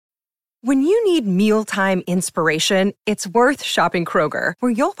When you need mealtime inspiration, it's worth shopping Kroger,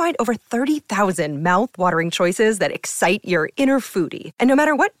 where you'll find over 30,000 mouth-watering choices that excite your inner foodie. And no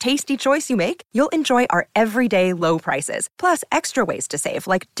matter what tasty choice you make, you'll enjoy our everyday low prices, plus extra ways to save,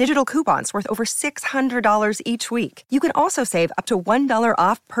 like digital coupons worth over $600 each week. You can also save up to $1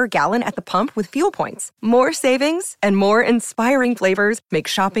 off per gallon at the pump with fuel points. More savings and more inspiring flavors make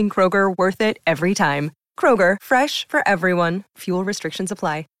shopping Kroger worth it every time. Kroger, fresh for everyone. Fuel restrictions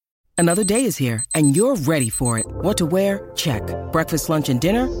apply. Another day is here, and you're ready for it. What to wear? Check. Breakfast, lunch, and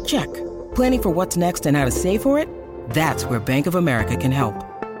dinner? Check. Planning for what's next and how to save for it? That's where Bank of America can help.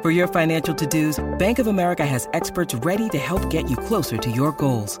 For your financial to-dos, Bank of America has experts ready to help get you closer to your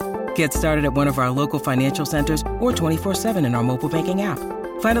goals. Get started at one of our local financial centers or 24/7 in our mobile banking app.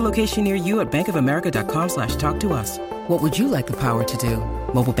 Find a location near you at bankofamerica.com/talktous. What would you like the power to do?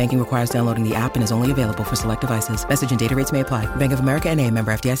 Mobile banking requires downloading the app and is only available for select devices. Message and data rates may apply. Bank of America N.A.,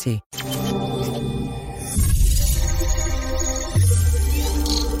 member FDIC.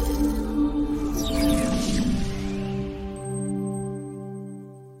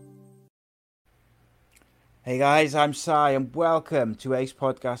 Hey guys, I'm Sai and welcome to Ace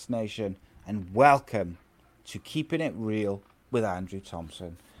Podcast Nation and welcome to Keeping It Real with Andrew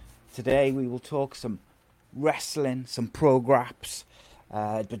Thompson. Today we will talk some wrestling, some pro-graps,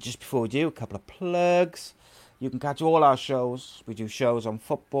 but just before we do, a couple of plugs. You can catch all our shows. We do shows on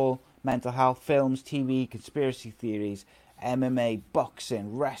football, mental health, films, TV, conspiracy theories, MMA,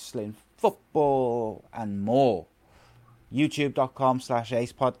 boxing, wrestling, football and more.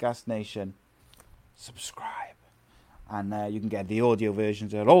 YouTube.com/Ace Podcast Nation. Subscribe, and you can get the audio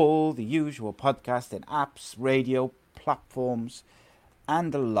versions of all the usual podcasting apps, radio platforms,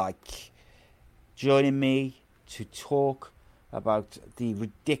 and the like. Joining me to talk about the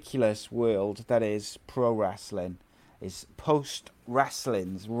ridiculous world that is pro wrestling is Post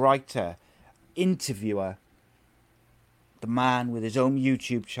Wrestling's writer, interviewer, the man with his own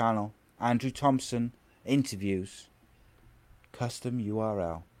YouTube channel, Andrew Thompson Interviews, custom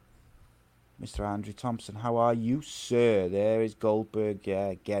URL. Mr. Andrew Thompson, how are you, sir? There is Goldberg.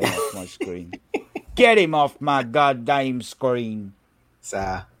 Yeah, get him off my screen. Get him off my goddamn screen.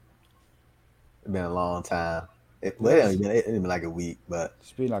 Sigh. It's been a long time. It's been like a week, but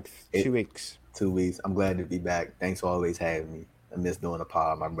it's been like 2 weeks. 2 weeks. I'm glad to be back. Thanks for always having me. I miss doing a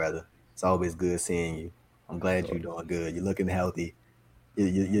pod, my brother. It's always good seeing you. I'm glad you're doing good. You're looking healthy.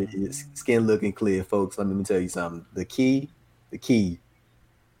 Your skin looking clear, folks. Let me tell you something. The key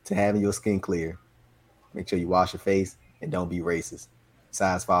to having your skin clear, make sure you wash your face and don't be racist.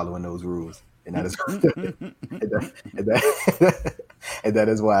 Besides following those rules, and that is and that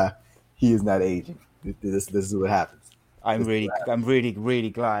is why he is not aging. This is what happens. I'm really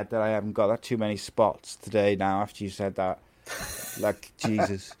glad that I haven't got too many spots today. Now after you said that, like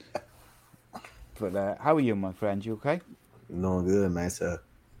Jesus. But how are you, my friend? You okay? I'm doing good, man. It's a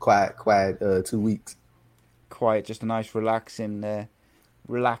quiet 2 weeks. Quiet, just a nice relaxing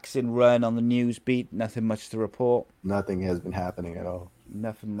run on the news beat. Nothing much to report. Nothing has been happening at all.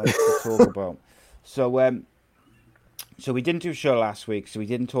 Nothing much to talk about. So we didn't do a show last week, so we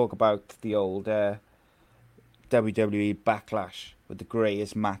didn't talk about the old WWE Backlash with the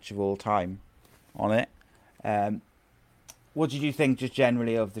greatest match of all time on it. What did you think just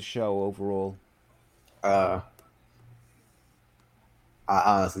generally of the show overall? I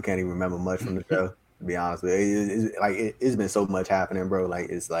honestly can't even remember much from the show. To be honest with you, it's been so much happening, bro.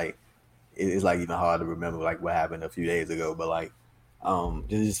 It's even hard to remember like what happened a few days ago. But like,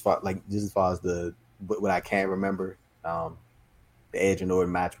 just as far as what I can remember, the Edge and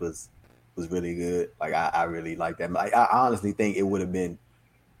Orton match was really good. Like I really like that. Like, I honestly think it would have been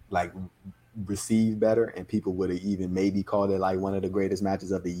like received better, and people would have even maybe called it like one of the greatest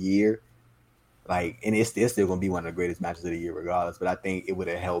matches of the year. Like, and it's still going to be one of the greatest matches of the year regardless, but I think it would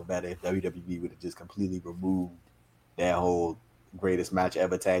have held better if WWE would have just completely removed that whole greatest match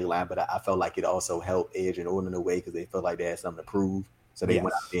ever tagline. But I felt like it also helped Edge and Orton in a way because they felt like they had something to prove. So they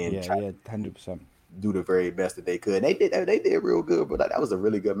went out there and tried 100%. do the very best that they could. And they did real good, but that was a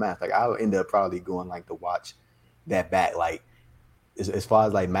really good match. Like, I'll end up probably going like to watch that back. Like, as far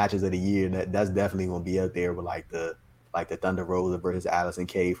as like matches of the year, that's definitely going to be up there with like the Thunder Rosa versus Allison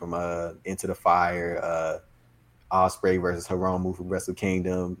Kay from Into the Fire, Ospreay versus Hiromu from Wrestle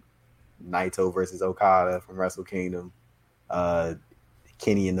Kingdom, Naito versus Okada from Wrestle Kingdom,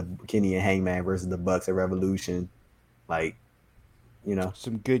 Kenny and Hangman versus the Bucks at Revolution. Like, you know,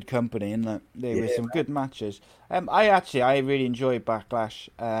 some good company in that. There were some good matches. I really enjoyed Backlash.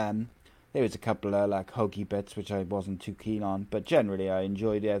 There was a couple of like hokey bits which I wasn't too keen on, but generally I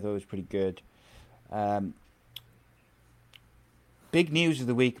enjoyed it. I thought it was pretty good. big news of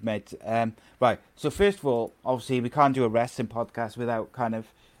the week, mate. Right, so first of all, obviously we can't do a wrestling podcast without kind of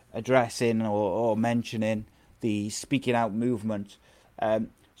addressing or mentioning the speaking out movement.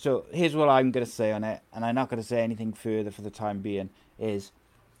 So here's what I'm going to say on it, and I'm not going to say anything further for the time being, is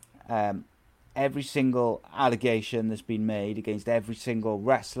every single allegation that's been made against every single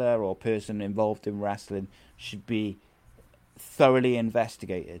wrestler or person involved in wrestling should be thoroughly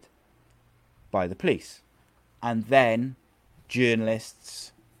investigated by the police. And then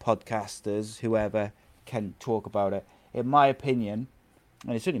journalists, podcasters, whoever can talk about it. In my opinion,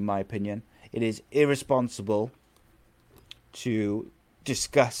 and it's only my opinion, it is irresponsible to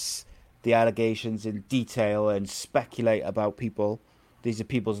discuss the allegations in detail and speculate about people. These are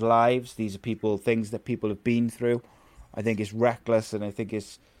people's lives. These are things that people have been through. I think it's reckless, and I think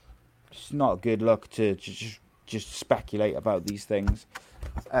it's not a good look to just speculate about these things.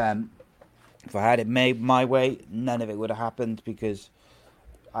 If I had it made my way, none of it would have happened, because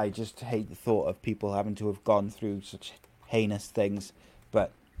I just hate the thought of people having to have gone through such heinous things.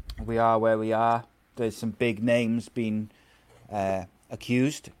 But we are where we are. There's some big names being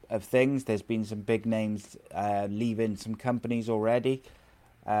accused of things. There's been some big names leaving some companies already.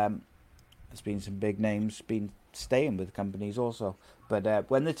 There's been some big names staying with companies also. But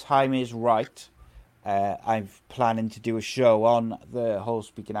when the time is right, I'm planning to do a show on the whole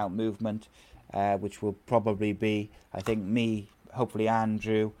speaking out movement, which will probably be, I think, me, hopefully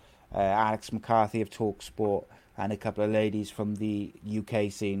Andrew, Alex McCarthy of TalkSport, and a couple of ladies from the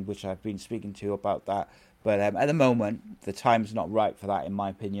UK scene, which I've been speaking to about that. But at the moment, the time's not right for that, in my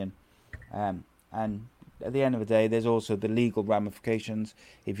opinion. And at the end of the day, there's also the legal ramifications.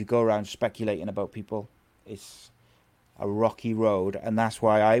 If you go around speculating about people, it's a rocky road. And that's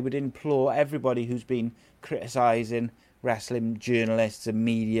why I would implore everybody who's been criticising wrestling journalists and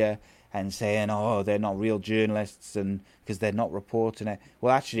media and saying, oh, they're not real journalists and because they're not reporting it.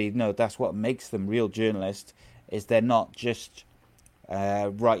 Well, actually, no, that's what makes them real journalists, is they're not just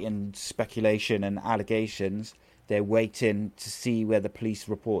writing speculation and allegations. They're waiting to see where the police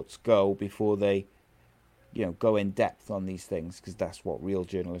reports go before they, go in depth on these things, because that's what real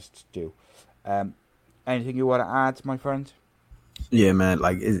journalists do. Anything you want to add, my friend? Yeah, man.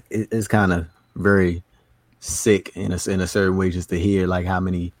 Like it's kind of very sick in a certain way just to hear like how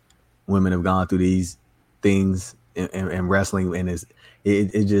many women have gone through these things in wrestling, and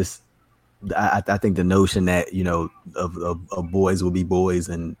it just. I think the notion that of boys will be boys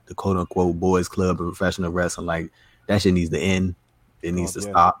and the quote unquote boys club of professional wrestling, like that shit needs to end. It needs to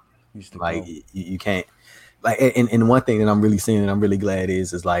stop. Like you can't. Like and one thing that I'm really seeing and I'm really glad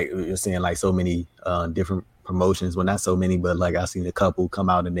is like you're seeing like so many different promotions. Well, not so many, but like I've seen a couple come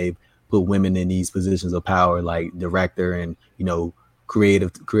out and they've put women in these positions of power, like director and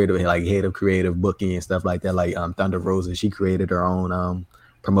creative like head of creative booking and stuff like that. Like Thunder Rosa, she created her own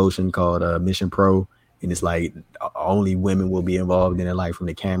promotion called Mission Pro, and it's like only women will be involved in it, like from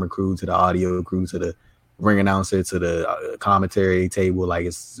the camera crew to the audio crew to the ring announcer to the commentary table. Like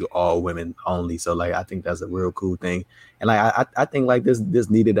it's all women only. So like I think that's a real cool thing, and like I think like this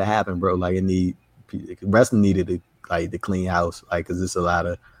needed to happen, bro. Like wrestling needed to clean house, like because it's a lot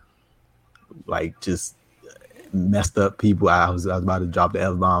of like just messed up people. I was about to drop the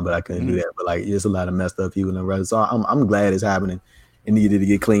F-bomb, but I couldn't do that. But like there's a lot of messed up people in the wrestling. So I'm glad it's happening. It needed to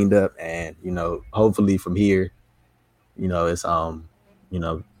get cleaned up, and hopefully from here, it's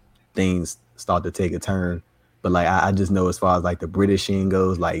things start to take a turn. But like I just know as far as like the British scene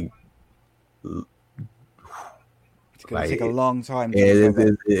goes, like it's gonna take a long time.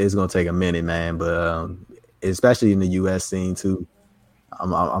 It's gonna take a minute, man. But especially in the U.S. scene too,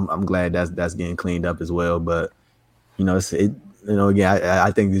 I'm glad that's getting cleaned up as well. But again,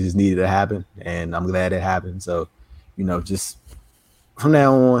 I think this just needed to happen, and I'm glad it happened. So just. From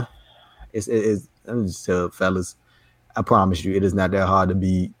now on, let me just tell fellas, I promise you, it is not that hard to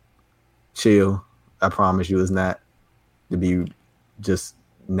be chill. I promise you, it's not to be just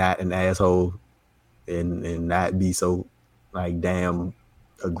not an asshole and not be so like damn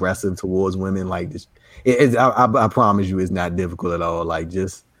aggressive towards women. Like this, I promise you, it's not difficult at all. Like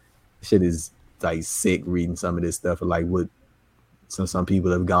just shit is like sick reading some of this stuff, like what some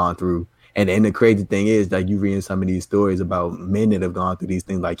people have gone through. And the crazy thing is, like, you reading some of these stories about men that have gone through these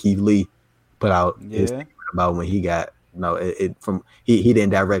things, like Keith Lee put out his thing about when he got, he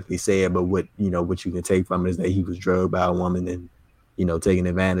didn't directly say it, but what you can take from it is that he was drugged by a woman and, taken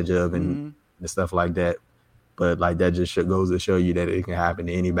advantage of and stuff like that. But like that just goes to show you that it can happen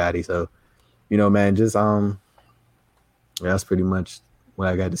to anybody. So, man, just that's pretty much what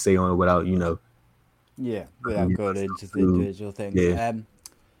I got to say on it without, without going into the individual things. Yeah.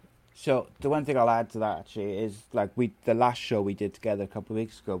 So the one thing I'll add to that actually is like the last show we did together a couple of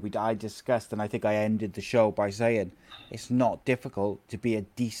weeks ago, I discussed, and I think I ended the show by saying it's not difficult to be a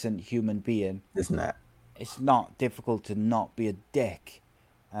decent human being. It's not. It's not difficult to not be a dick,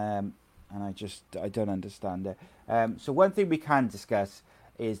 and I don't understand it. So one thing we can discuss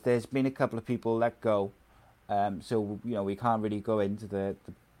is there's been a couple of people let go, so we can't really go into the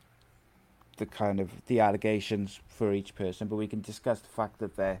kind of the allegations for each person, but we can discuss the fact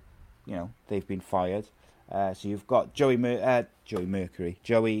that they've been fired. So you've got Joey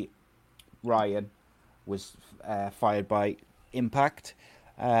Ryan was fired by Impact.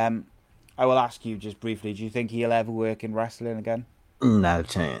 I will ask you just briefly, do you think he'll ever work in wrestling again? Not a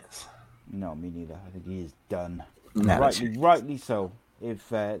chance. No, me neither. I think he is done. Rightly so.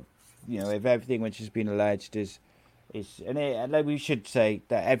 If everything which has been alleged and we should say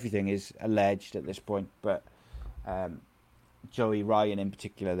that everything is alleged at this point, but Joey Ryan in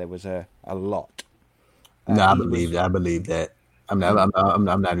particular, there was a lot. No, I believe that. I'm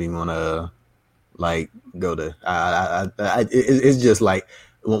not even gonna go to. It's just like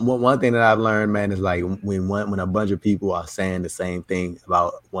one thing that I've learned, man, is like when a bunch of people are saying the same thing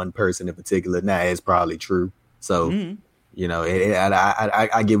about one person in particular, now it's probably true. So I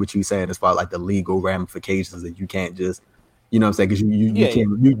get what you're saying as far as like the legal ramifications that you can't just, what I'm saying, because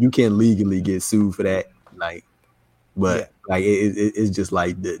you can't legally get sued for that, like. But it's just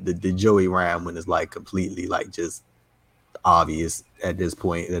like the Joey Ryan one is like completely like just obvious at this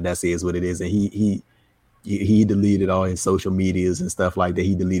point that is what it is, and he deleted all his social medias and stuff like that.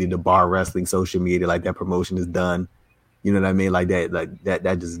 He deleted the bar wrestling social media, like that promotion is done. You know what I mean? Like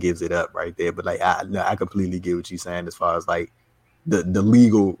that just gives it up right there. But like I completely get what you're saying as far as like the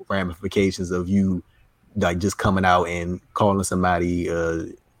legal ramifications of you like just coming out and calling somebody a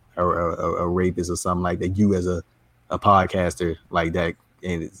rapist or something like that. You as a podcaster like that,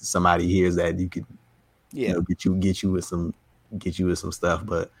 and somebody hears that, you could get you with some stuff.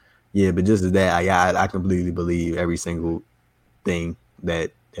 But just as that, I completely believe every single thing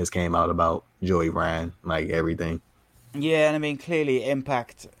that has came out about Joey Ryan, like everything. Yeah, and I mean clearly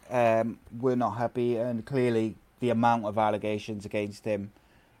Impact were not happy, and clearly the amount of allegations against him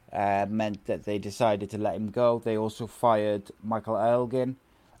meant that they decided to let him go. They also fired Michael Elgin.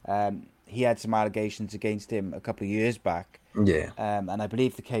 He had some allegations against him a couple of years back. Yeah. And I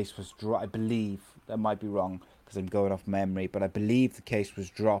believe the case was dropped. I believe, that might be wrong because I'm going off memory, but I believe the case was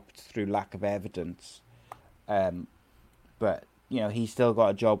dropped through lack of evidence. But, he still got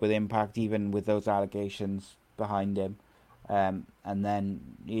a job with Impact, even with those allegations behind him. And then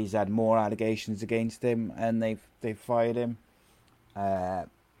he's had more allegations against him, and they've fired him.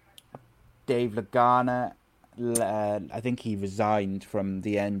 Dave Lagana, I think he resigned from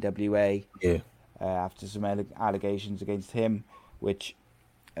the NWA after some allegations against him, which,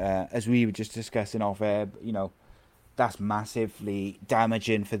 as we were just discussing off air, that's massively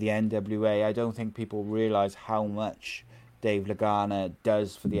damaging for the NWA. I don't think people realise how much Dave Lagana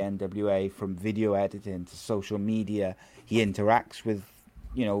does for the NWA, from video editing to social media. He interacts with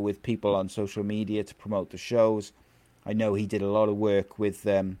people on social media to promote the shows. I know he did a lot of work with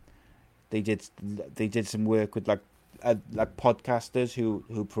They did some work with like podcasters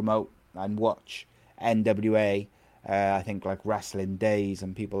who promote and watch NWA. I think like Wrestling Days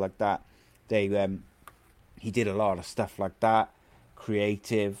and people like that. He did a lot of stuff like that,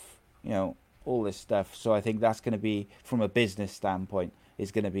 creative, all this stuff. So I think that's going to be, from a business standpoint,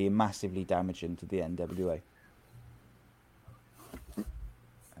 is going to be massively damaging to the NWA.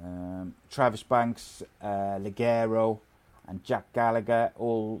 Travis Banks, Ligero, and Jack Gallagher,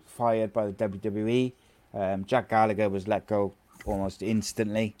 all fired by the WWE. Jack Gallagher was let go almost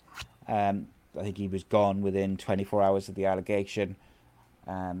instantly. I think he was gone within 24 hours of the allegation,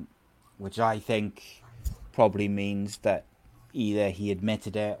 which I think probably means that either he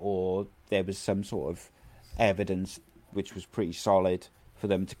admitted it or there was some sort of evidence which was pretty solid for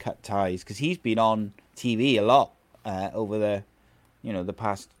them to cut ties. Because he's been on TV a lot over the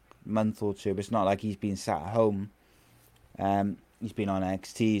past month or two. It's not like he's been sat at home. He's been on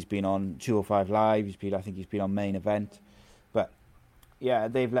NXT, he's been on 205 Live, I think he's been on Main Event. But yeah,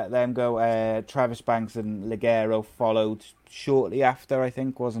 they've let them go. Travis Banks and Ligero followed shortly after, I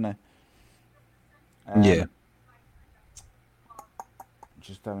think, wasn't it? Yeah.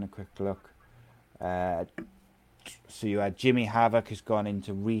 Just having a quick look. So you had Jimmy Havoc has gone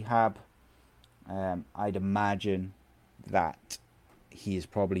into rehab. I'd imagine that he is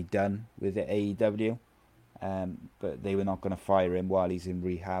probably done with the AEW. But they were not going to fire him while he's in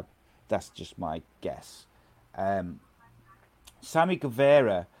rehab. That's just my guess. Sammy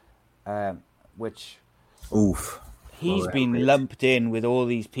Guevara, which... Oof. he's been lumped in with all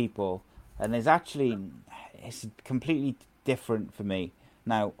these people, and it's completely different for me.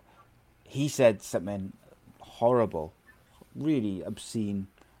 Now, he said something horrible, really obscene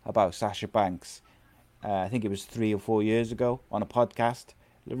about Sasha Banks. I think it was 3 or 4 years ago on a podcast.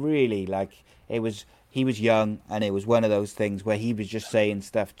 Really, like, he was young, and it was one of those things where he was just saying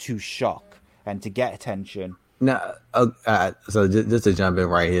stuff to shock and to get attention. Now, so just to jump in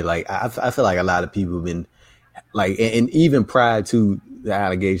right here, like I feel like a lot of people have been like, and even prior to the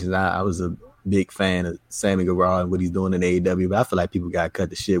allegations, I was a big fan of Sammy Guevara and what he's doing in AEW, but I feel like people got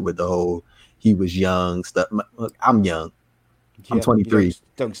cut the shit with the whole he was young stuff. Look, I'm young. I'm 23.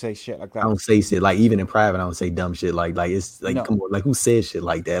 Don't say shit like that. I don't say shit like, even in private, I don't say dumb shit like it's like, no. Come on, like, who says shit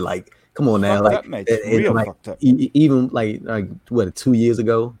like that? Like, come on now, like, up, mate. It's real like, fucked up. Even like what, 2 years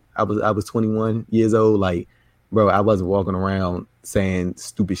ago, I was 21 years old. Like, bro, I wasn't walking around saying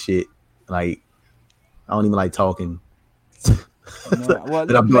stupid shit. Like, I don't even like talking. No,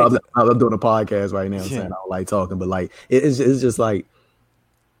 well, I'm doing a podcast right now, saying I don't like talking, but like it's just like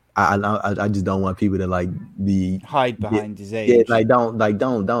I just don't want people to like hide behind his age. Yeah, like don't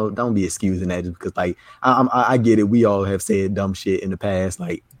be excusing that just because like I get it. We all have said dumb shit in the past.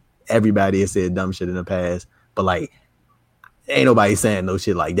 Like, everybody has said dumb shit in the past, but like, ain't nobody saying no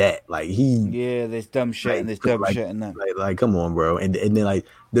shit like that. Like, there's dumb shit, like, and there's dumb shit in that. Like, come on, bro. And then like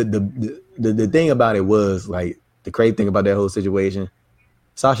the thing about it was like, the crazy thing about that whole situation,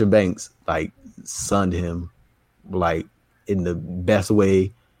 Sasha Banks like sunned him like in the best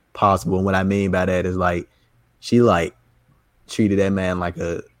way possible. And what I mean by that is like, she like treated that man like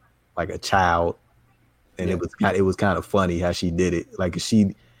a child, and it was kind of funny how she did it. Like,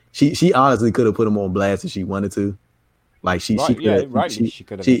 she honestly could have put him on blast if she wanted to. Like, she could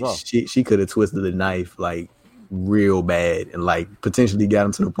have twisted the knife like real bad, and like potentially got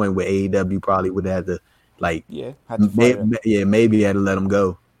him to the point where AEW probably would have had to like maybe had to let him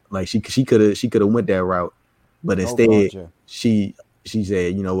go. Like, she could have went that route, but instead she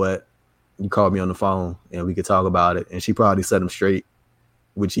said, you know what, you called me on the phone and we could talk about it, and she probably set him straight,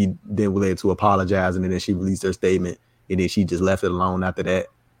 which he then led to apologizing, and then she released her statement, and then she just left it alone after that.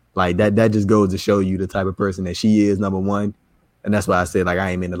 Like, that just goes to show you the type of person that she is, number one. And that's why I said, like,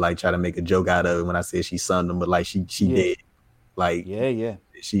 I ain't mean to like try to make a joke out of it when I said she sunned him, but like she did. Like,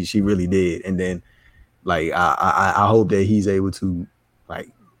 she really did. And then like I hope that he's able to like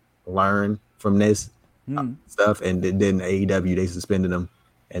learn from this stuff. And then AEW, they suspended him,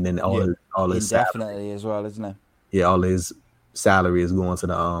 and then all his indefinitely salary, as well, isn't it? Yeah, all his salary is going to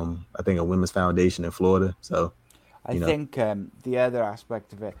the I think a women's foundation in Florida. So I think the other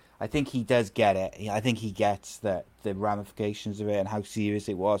aspect of it, I think he does get it. I think he gets the ramifications of it and how serious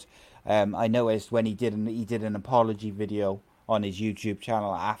it was. I noticed when he did an apology video on his YouTube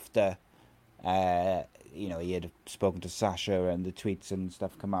channel after he had spoken to Sasha, and the tweets and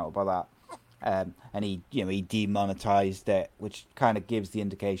stuff come out about that. And he demonetized it, which kind of gives the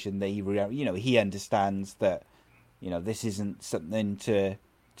indication that he understands that this isn't something to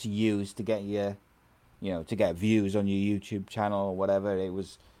use to get to get views on your YouTube channel or whatever. It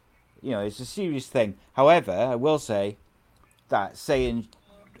was, it's a serious thing. However, I will say that saying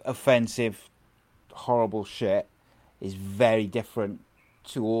offensive, horrible shit is very different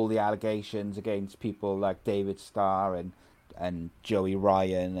to all the allegations against people like David Starr and Joey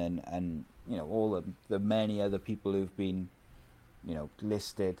Ryan and all the many other people who've been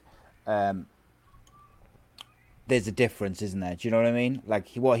listed. There's a difference, isn't there? Do you know what I mean? Like,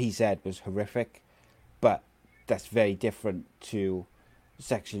 what he said was horrific, but that's very different to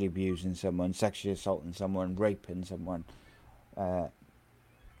sexually abusing someone, sexually assaulting someone, raping someone. And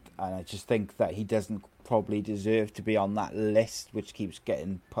I just think that he doesn't probably deserve to be on that list, which keeps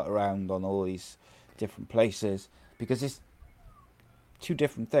getting put around on all these different places, because it's two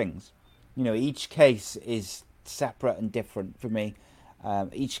different things. Each case is separate and different for me.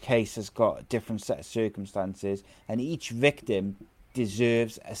 Each case has got a different set of circumstances, and each victim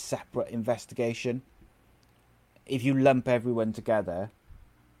deserves a separate investigation. If you lump everyone together,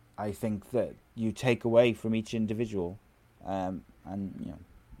 I think that you take away from each individual, and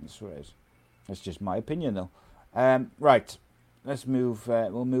that's what it is. That's just my opinion, though. Right, let's move.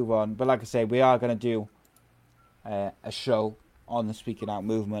 We'll move on. But like I say, we are going to do a show on the Speaking Out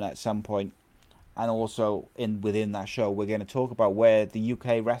movement at some point, and also within that show, we're going to talk about where the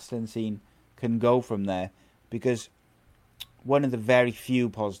UK wrestling scene can go from there, because one of the very few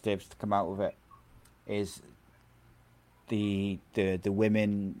positives to come out of it is the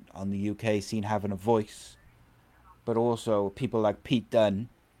women on the UK scene having a voice, but also people like Pete Dunne,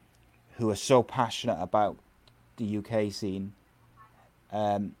 who are so passionate about the UK scene,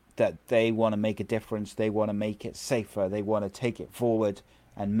 that they want to make a difference. They want to make it safer. They want to take it forward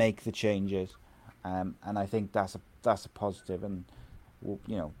and make the changes. And I think that's a positive, and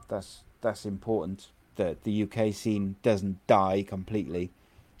that's important that the UK scene doesn't die completely.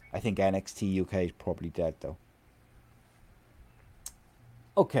 I think NXT UK is probably dead though.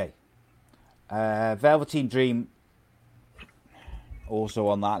 Okay, Velveteen Dream also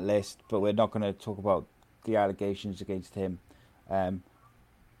on that list, but we're not going to talk about the allegations against him.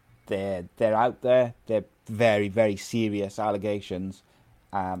 They're out there. They're very, very serious allegations.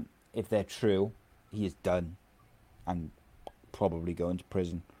 If they're true, he is done and probably going to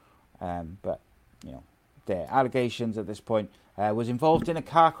prison. But their allegations at this point was involved in a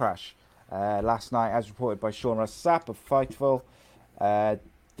car crash last night, as reported by Sean Ross Sapp of Fightful.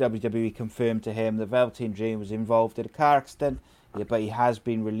 WWE confirmed to him that Velveteen Dream was involved in a car accident, but he has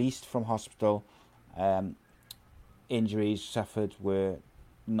been released from hospital. Injuries suffered were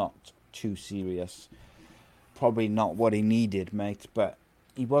not too serious. Probably not what he needed, mate, but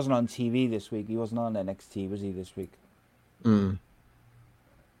he wasn't on TV this week. He wasn't on NXT, was he, this week? So,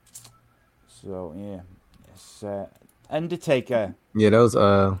 yeah. It's Undertaker. Yeah, those,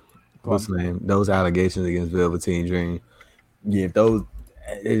 what's the name? Those allegations against Velveteen Dream. Yeah, those,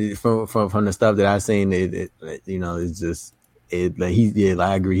 from the stuff that I've seen, it's just,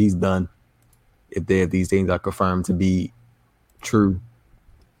 I agree, he's done. If these things are confirmed to be true,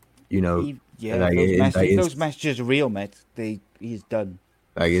 those messages are real, mate. He's done.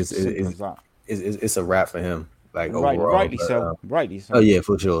 Like it's a wrap for him. Like right, overall, rightly so. Oh yeah,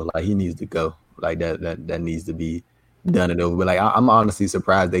 for sure. Like he needs to go. Like that needs to be done and over. But like I'm honestly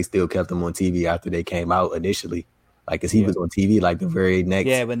surprised they still kept him on TV after they came out initially. Like, cause he was on TV like the very next.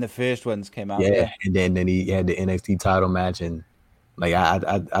 Yeah, when the first ones came out. Yeah, and then he had the NXT title match, and like I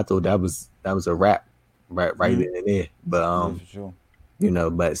thought that was a wrap right then and there. But for sure.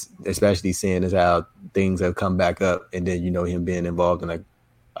 But especially seeing as how things have come back up, and then him being involved in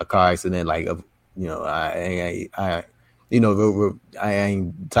a car accident, like I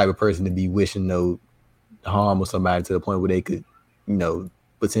ain't the type of person to be wishing no harm on somebody to the point where they could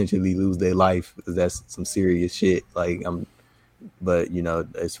potentially lose their life, because that's some serious shit. Like but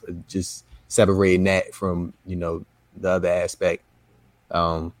it's just separating that from the other aspect.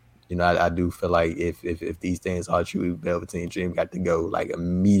 I do feel like if these things are true, Velveteen Dream got to go like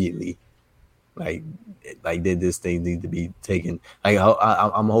immediately. Like did this thing need to be taken? Like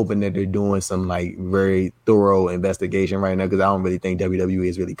I'm hoping that they're doing some like very thorough investigation right now, because I don't really think WWE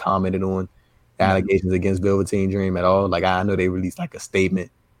has really commented on allegations against Velveteen Dream at all. Like I know they released like a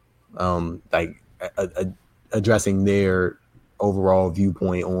statement, addressing their overall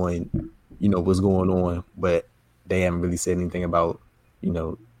viewpoint on what's going on, but they haven't really said anything about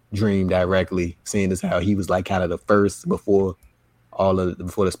Dream directly, seeing as how he was like kind of the first before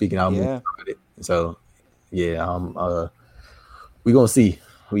the speaking out movement started. So we're gonna see.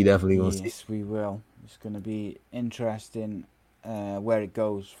 We definitely gonna see. Yes, we will. It's gonna be interesting where it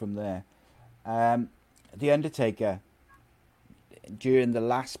goes from there. The Undertaker, during the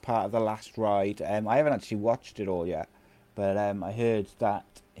last part of the last ride, I haven't actually watched it all yet, but I heard that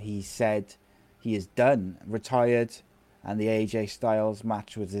he said he is done, retired, and the AJ Styles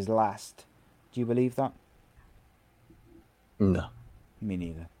match was his last. Do you believe that? No. Me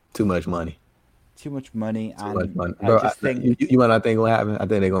neither. Too much money. Too much money. Bro, I think you might not think will happen. I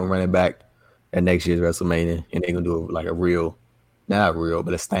think they're gonna run it back at next year's WrestleMania, and they're gonna do like a real, not real,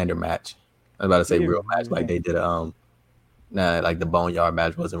 but a standard match. I was about to say real match, like they did like the Boneyard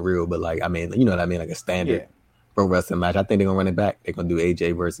match wasn't real, but like you know what I mean, like a standard pro wrestling match. I think they're gonna run it back. They're gonna do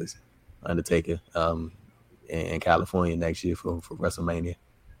AJ versus Undertaker in California next year for WrestleMania.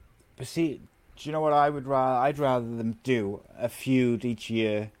 But see, do you know what I would rather? I'd rather them do a feud each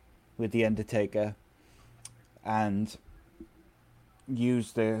year with the Undertaker and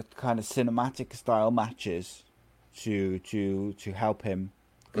use the kind of cinematic style matches to help him.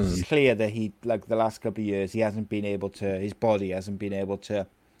 Because it's clear that he, like the last couple of years, his body hasn't been able to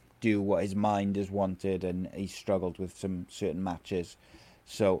do what his mind has wanted, and he's struggled with some certain matches.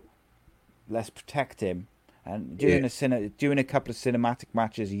 So let's protect him, and doing a couple of cinematic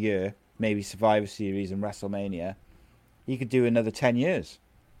matches a year, maybe Survivor Series and WrestleMania, he could do another 10 years.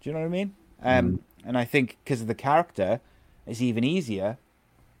 Do you know what I mean? And I think because of the character, it's even easier.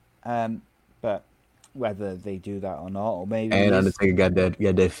 But whether they do that or not, or maybe Undertaker got that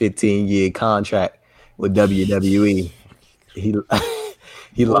 15-year contract with WWE. He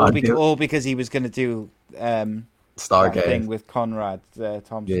locked in. All because he was going to do Starcast thing with Conrad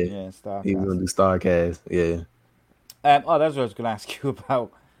Thompson. Yeah, Starcast. He was going to do Starcast. Yeah. That's what I was going to ask you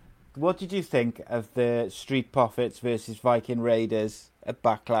about. What did you think of the Street Profits versus Viking Raiders at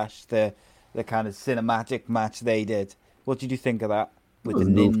Backlash, the kind of cinematic match they did. What did you think of that with the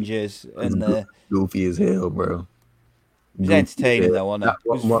ninjas and the goofy as hell, bro? It was entertaining though, wasn't it? It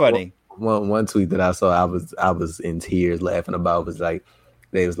was funny. One tweet that I saw, I was in tears laughing about was like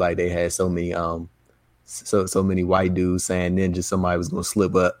they had so many so many white dudes saying ninja somebody was gonna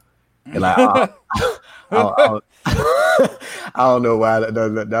slip up, and like I don't know why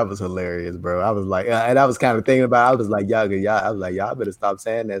that was hilarious, bro. I was like, and I was kind of thinking about, I was like, y'all better stop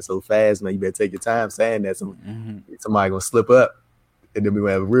saying that so fast, man. You better take your time saying that. Somebody gonna slip up, and then we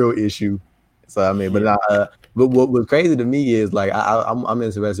gonna have a real issue. So I mean, but what's crazy to me is like I'm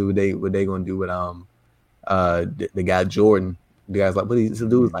interested what they gonna do with the guy Jordan. The guy's like, what this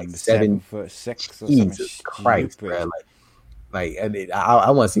dude was like 7'6" or Jesus Christ, bro. Like I mean, I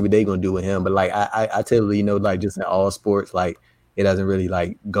want to see what they gonna do with him. But like I tell you, like just in all sports, like it doesn't really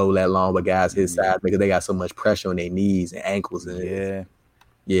like go that long with guys his size because they got so much pressure on their knees and ankles. And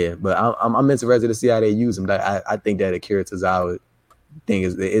yeah. But I'm interested to see how they use him. Like, I think that Akira Tozawa thing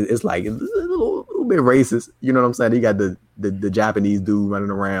it's like it's a little bit racist. You know what I'm saying? He got the Japanese dude running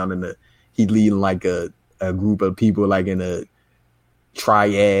around and he leading like a group of people like in a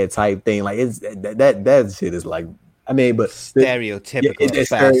triad type thing. Like it's that shit is like. I mean, but stereotypical. It's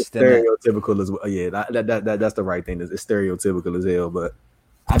stereotypical as well. Yeah, that's the right thing. It's stereotypical as hell. But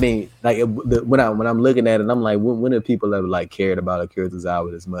I mean, like when I'm looking at it, I'm like, when have people ever like cared about Akira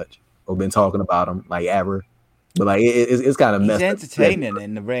Tozawa as much or been talking about him like ever? But like it's kind of messed up. He's entertaining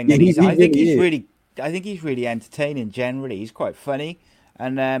in the ring. Yeah, and I think he's really entertaining generally. He's quite funny.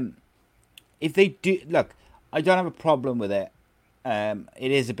 And if they do look, I don't have a problem with it.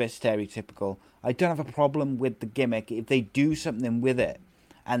 It is a bit stereotypical. I don't have a problem with the gimmick if they do something with it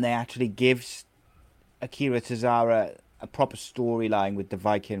and they actually give Akira Tozawa a proper storyline with the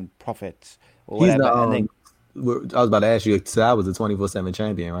Viking prophets or whatever. I was about to ask you, Tozawa was the 24/7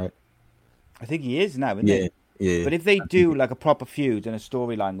 champion, right? I think he is now, isn't he? Yeah. But if they do like a proper feud and a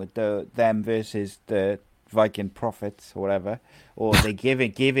storyline with them versus the Viking prophets or whatever, or they give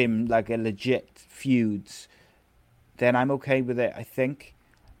him like a legit feuds, then I'm okay with it, I think.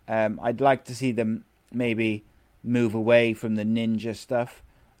 I'd like to see them maybe move away from the ninja stuff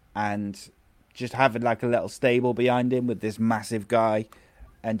and just have it like a little stable behind him with this massive guy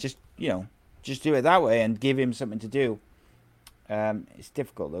and just do it that way and give him something to do. It's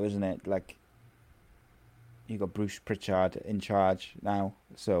difficult though, isn't it? Like, you got Bruce Pritchard in charge now,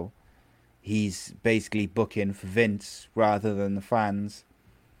 so he's basically booking for Vince rather than the fans.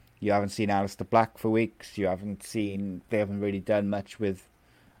 You haven't seen Aleister Black for weeks. They haven't really done much with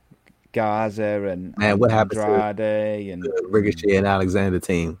Gaza and what happened Andrade and Ricochet and Alexander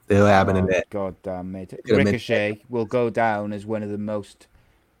team? Still happening that. God damn it! Ricochet will go down as one of the most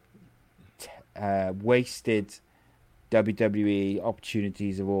wasted WWE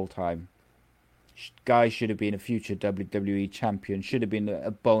opportunities of all time. Guy should have been a future WWE champion. Should have been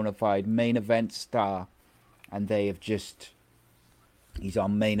a bona fide main event star, and they have he's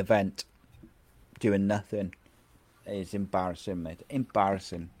on main event doing nothing. It's embarrassing, mate.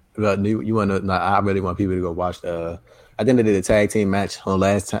 Embarrassing. You want to? I really want people to go watch. I think they did a tag team match on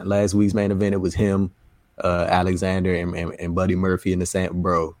last week's main event. It was him, Alexander, and Buddy Murphy in the same.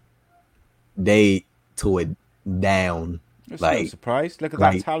 Bro, they tore it down. That's no surprise. Look at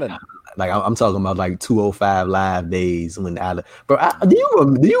that talent. Like I'm talking about like 205 live days when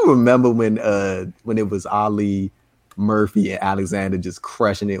do you remember when it was Ali, Murphy, and Alexander just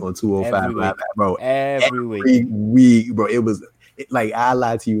crushing it on 205 live, bro? Every week, bro. It was. Like, I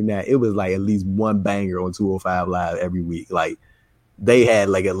lie to you now, it was like at least one banger on 205 Live every week. Like, they had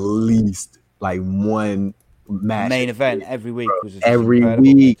like at least like one match main event every week. Was every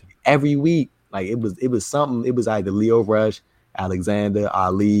week. Like it was something. It was either Leo Rush, Alexander,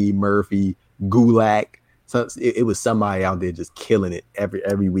 Ali, Murphy, Gulak. So it was somebody out there just killing it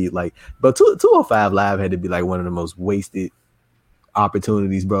every week. Like, but 205 Live had to be like one of the most wasted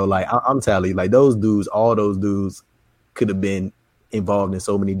opportunities, bro. Like I'm telling you, like all those dudes could have been involved in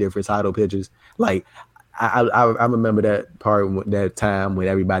so many different title pictures. Like I remember that part, that time when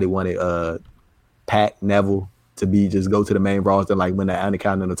everybody wanted Pat Neville to just go to the main roster, like win the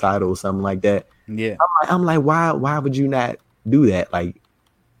Intercontinental title or something like that. Yeah, I'm like, why would you not do that? Like,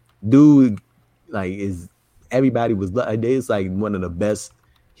 dude, like everybody was like, it's like one of the best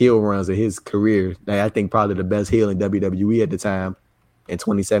heel runs of his career. Like, I think probably the best heel in WWE at the time in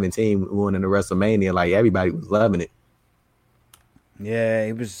 2017, winning the WrestleMania. Like, everybody was loving it. Yeah,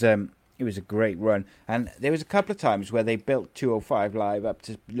 it was a great run, and there was a couple of times where they built 205 Live up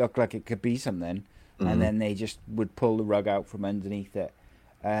to look like it could be something, and then they just would pull the rug out from underneath it.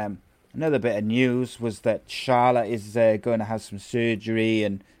 Another bit of news was that Charlotte is going to have some surgery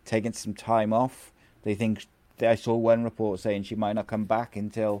and taking some time off. They think, I saw one report saying she might not come back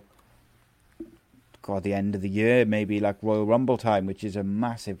until the end of the year, maybe like Royal Rumble time, which is a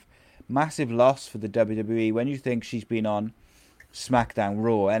massive loss for the WWE. When you think she's been on SmackDown,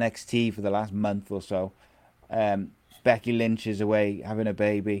 Raw, NXT for the last month or so, Becky Lynch is away having a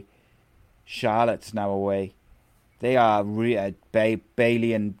baby, Charlotte's now away. They are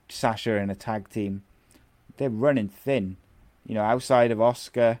Bayley and Sasha in a tag team. They're running thin, outside of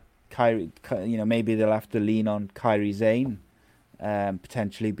Asuka, Kairi. Maybe they'll have to lean on Kairi Sane,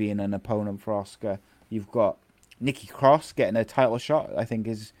 potentially being an opponent for Asuka. You've got Nikki Cross getting a title shot.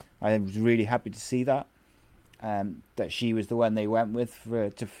 I was really happy to see that. That she was the one they went with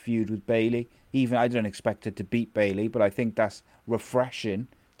to feud with Bayley. Even I don't expect her to beat Bayley, but I think that's refreshing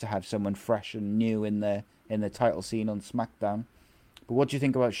to have someone fresh and new in the title scene on SmackDown. But what do you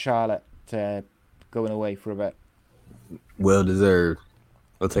think about Charlotte going away for a bit? Well deserved.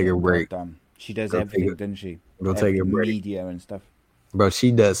 We'll take a break. Damn. She does everything, doesn't she? We'll take a break. Media and stuff. Bro,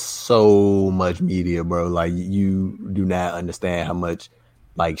 she does so much media, bro. Like, you do not understand how much,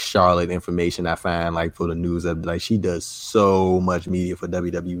 like, Charlotte information I find, like, for the news. Like, she does so much media for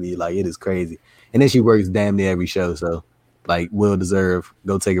WWE. Like, it is crazy. And then she works damn near every show. So, like, well deserved.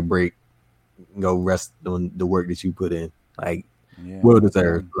 Go take a break. Go rest on the work that you put in. Like, well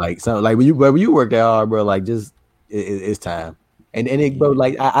deserved. Like, so, like, when you work that hard, bro, like, just, it's time. And it, bro,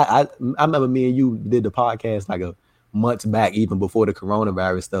 like, I remember me and you did the podcast, like, months back, even before the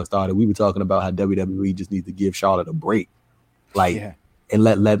coronavirus stuff started. We were talking about how WWE just needs to give Charlotte a break, like, and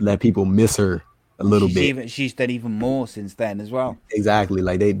let people miss her a little bit. She's done even more since then as well. Exactly,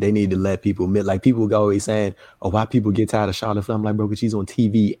 like they need to let people miss. Like, people go always saying, "Oh, why people get tired of Charlotte?" I'm like, bro, because she's on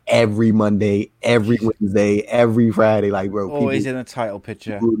TV every Monday, every Wednesday, every Friday. Like, bro, always in a title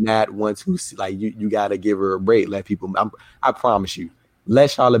picture. Do not want to like you got to give her a break. Let people. I promise you,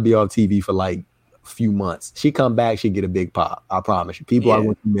 let Charlotte be on TV for like few months. She come back, she get a big pop. I promise you. People are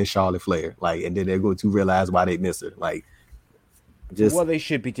going to miss Charlotte Flair, like, and then they're going to realize why they miss her. Like, just what they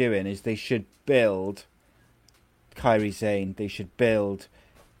should be doing is they should build Kairi Sane. They should build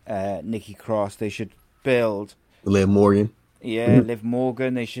Nikki Cross. They should build Liv Morgan. Yeah, Liv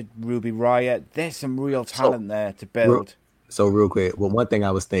Morgan. They should Ruby Riott. There's some real talent there to build. Real quick, well, one thing I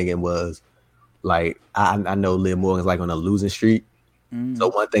was thinking was, like, I know Liv Morgan's like on a losing streak. So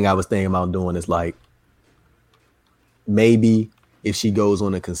one thing I was thinking about doing is, like, maybe if she goes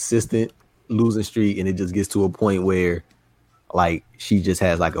on a consistent losing streak and it just gets to a point where, like, she just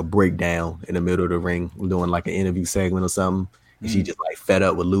has like a breakdown in the middle of the ring, doing like an interview segment or something, and she just like fed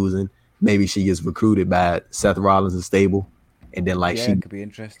up with losing. Maybe she gets recruited by Seth Rollins' stable, and then like she could be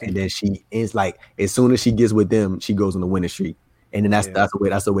interesting. And then she is like, as soon as she gets with them, she goes on the winning streak. And then that's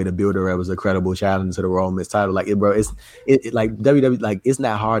the way to build her up as a credible challenge to the Raw Women's title. Like, bro, it's like WWE, like, it's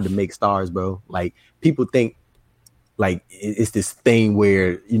not hard to make stars, bro. Like, people think like it's this thing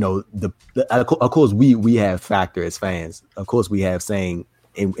where, of course we have factor as fans. Of course we have saying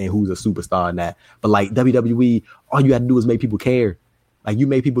in who's a superstar and that. But like WWE, all you have to do is make people care. Like, you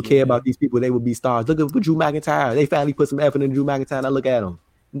make people care about these people, they will be stars. Look at Drew McIntyre. They finally put some effort into Drew McIntyre. Now look at him,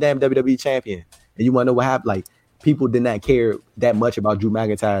 damn WWE champion. And you want to know what happened? Like, people did not care that much about Drew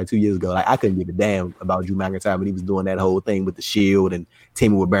McIntyre 2 years ago. Like, I couldn't give a damn about Drew McIntyre when he was doing that whole thing with the Shield and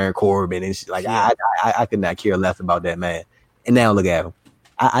teaming with Baron Corbin and shit. Like, I could not care less about that man. And now look at him.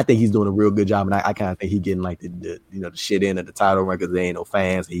 I think he's doing a real good job, and I kind of think he's getting like the shit in at the title run because there ain't no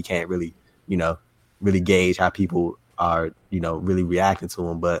fans, and he can't really really gauge how people are really reacting to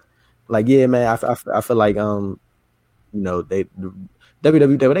him. But like, yeah, man, I feel like they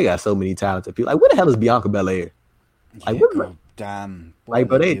WWE, they got so many talented people. Like, where the hell is Bianca Belair? Like, damn. Like,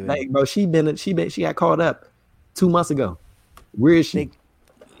 bro, she got caught up 2 months ago. Where is she?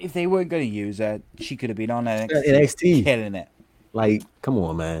 If they weren't going to use her, she could have been on NXT, killing it. Like, come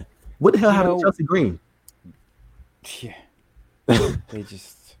on, man. What the hell happened to Chelsea Green? Yeah, they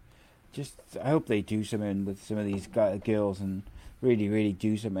just I hope they do something with some of these girls and really, really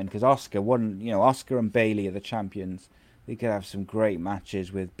do something, because Asuka and Bayley are the champions. They could have some great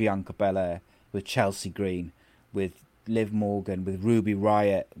matches with Bianca Belair, with Chelsea Green, with Liv Morgan, with Ruby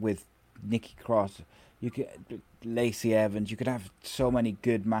Riott, with Nikki Cross. You could Lacey Evans. You could have so many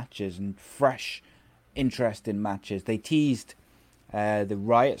good matches and fresh, interesting matches. They teased the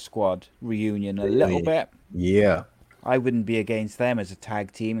Riot Squad reunion a little bit. Yeah, I wouldn't be against them as a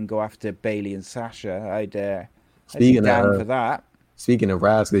tag team and go after Bayley and Sasha. I'd be down for that. Speaking of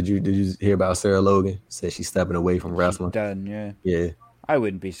wrestling, did you hear about Sarah Logan? Said she's stepping away from wrestling. She's done, yeah. Yeah. I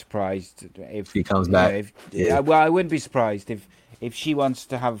wouldn't be surprised if she comes back. Well, I wouldn't be surprised if she wants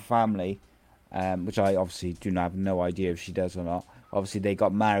to have a family, which I obviously do not have no idea if she does or not. Obviously, they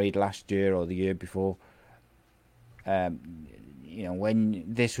got married last year or the year before. When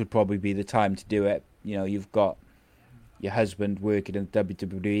this would probably be the time to do it. You've got your husband working in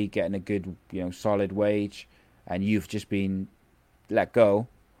WWE, getting a good, solid wage, and you've just been let go.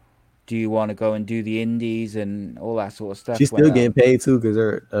 Do you want to go and do the indies and all that sort of stuff? She's still getting paid too because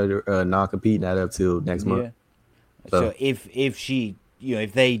her non-compete not up till next month. So if she,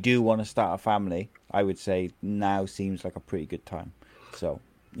 if they do want to start a family, I would say now seems like a pretty good time. So,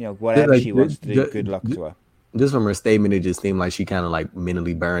 whatever she wants to do, good luck to her. Just from her statement, it just seemed like she kind of like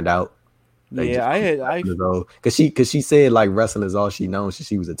mentally burned out. Like, yeah, I heard. Because she said like wrestling is all she knows since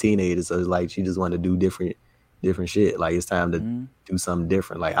she was a teenager. So it's like she just wanted to do different shit. Like it's time to do something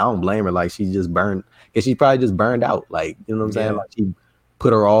different. Like I don't blame her. Like she just burned. Because she probably just burned out. Like you know what I'm saying? Like she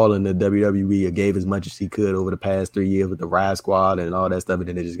put her all in the WWE or gave as much as she could over the past 3 years with the Riot Squad and all that stuff, and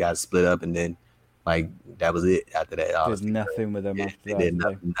then it just got split up, and then like that was it after that. There's nothing with them after that. Did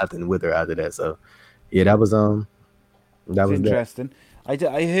nothing with her after that. So yeah, that was interesting. That.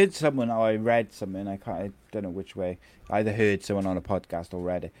 I heard someone, or I read something. I don't know which way. I either heard someone on a podcast or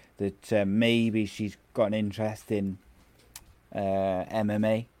read it that maybe she's got an interest in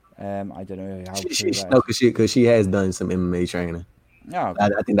MMA. I don't know how. Because she has done some MMA training. Oh, okay.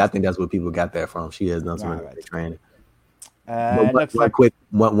 I think that's where people got that from. She has done some MMA training.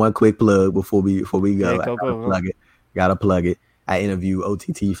 One quick plug before we go. Yeah, Gotta plug it. I interviewed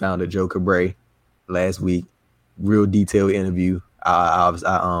OTT founder Joe Cabray last week. Real detailed interview. I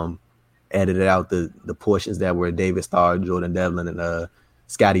edited out the portions that were David Starr, Jordan Devlin, and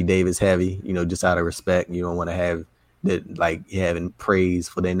Scotty Davis heavy. Just out of respect. You don't want to have that like having praise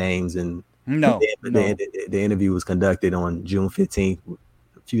for their names. And the interview was conducted on June 15th,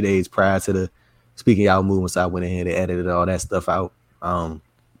 a few days prior to the Speaking Out movement. So I went ahead and edited all that stuff out.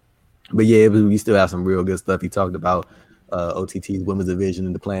 But yeah, we still have some real good stuff. He talked about OTT's women's division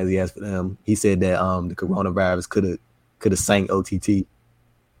and the plans he has for them. He said that the coronavirus could have sank OTT.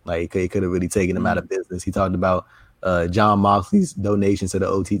 Like it could have really taken them out of business. He talked about John Moxley's donation to the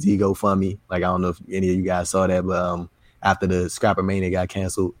OTT GoFundMe. Like I don't know if any of you guys saw that, but after the Scrapper Mania got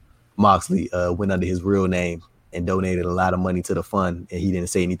canceled, Moxley went under his real name and donated a lot of money to the fund, and he didn't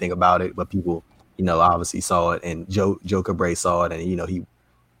say anything about it, but people, obviously saw it, and Joe Cabray saw it, and he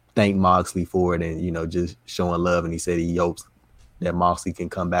thanked Moxley for it, and just showing love, and he said he hopes that Moxley can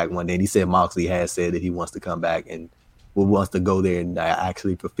come back one day. And he said Moxley has said that he wants to come back and wants to go there and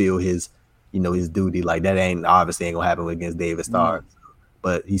actually fulfill his his duty. Like that obviously ain't gonna happen against David Starr,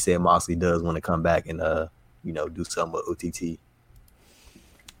 but he said Moxley does want to come back and do something with OTT.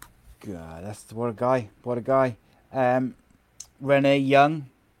 God, what a guy. Renee Young,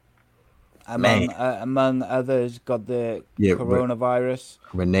 among others, got the coronavirus.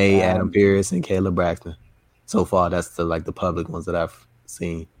 Renee, Adam Pearce, and Kayla Braxton. So far, that's the public ones that I've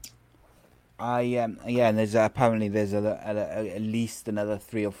seen. And there's apparently at least another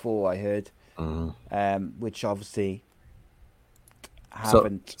 3 or 4 I heard, which obviously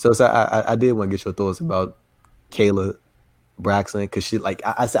haven't. So I did want to get your thoughts about Kayla Braxton, because she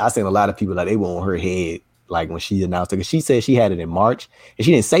I seen a lot of people they were on her head like when she announced it, because she said she had it in March and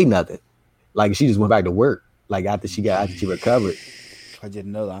she didn't say nothing. Like she just went back to work after she recovered. I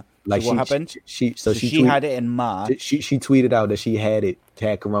didn't know that. Like what happened? She had it in March. She tweeted out that she had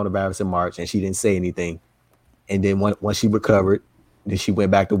coronavirus in March and she didn't say anything. And then once she recovered, then she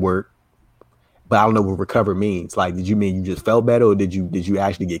went back to work. But I don't know what recover means. Like, did you mean you just felt better, or did you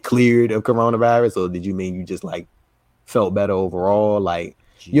actually get cleared of coronavirus, or did you mean you just felt better overall? Like,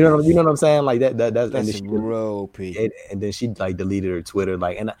 jeez. You know what I'm saying? Like that's ropey. And then she deleted her Twitter. You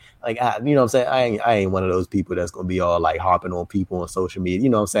know what I'm saying? I ain't one of those people that's gonna be all harping on people on social media. You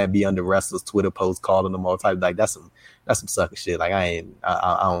know what I'm saying? Be under wrestlers' Twitter posts, calling them all type. That's some sucker shit. I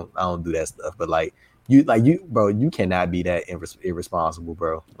don't do that stuff. But you cannot be that irresponsible,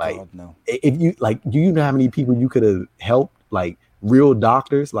 bro. God, no. If you do you know how many people you could have helped? Real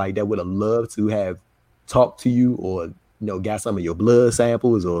doctors that would have loved to have talked to you, or got some of your blood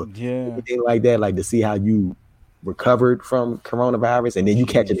samples or anything like that, to see how you recovered from coronavirus, and then you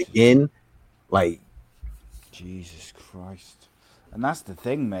catch it again. Jesus Christ. And that's the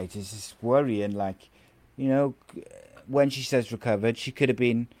thing, mate. It's just worrying. When she says recovered, she could have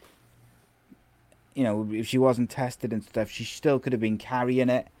been, if she wasn't tested and stuff, she still could have been carrying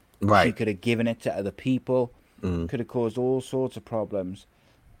it. Right. She could have given it to other people. Could have caused all sorts of problems.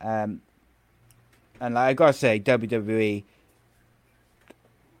 And I gotta say, WWE,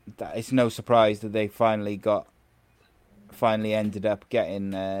 it's no surprise that they finally ended up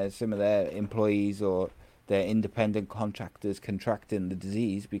getting some of their employees or they're independent contractors contracting the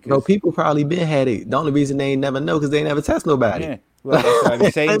disease because Bro, people probably been had it. The only reason they ain't never know because they never test nobody. yeah. Well, that's what I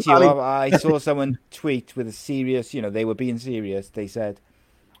was saying to you. I saw someone tweet with a serious, they were being serious. They said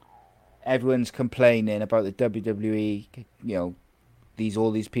everyone's complaining about the WWE,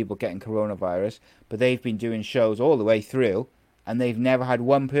 all these people getting coronavirus, but they've been doing shows all the way through, and they've never had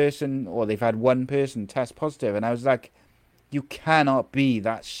one person, or they've had one person test positive. And I was like, you cannot be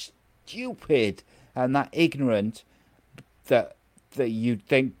that stupid and that ignorant that you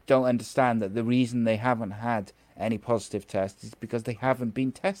don't understand that the reason they haven't had any positive tests is because they haven't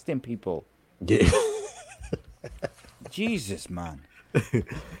been testing people. Yeah. Jesus, man.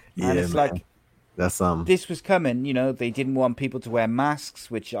 Yeah, and it's man. like That's this was coming. They didn't want people to wear masks,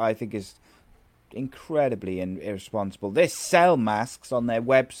 which I think is incredibly irresponsible. They sell masks on their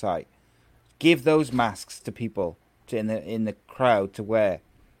website. Give those masks to people in the crowd to wear.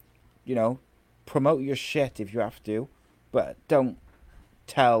 Promote your shit if you have to, but don't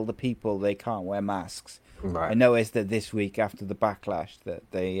tell the people they can't wear masks. right. I noticed that this week after the backlash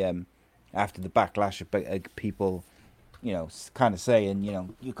of people, kind of saying,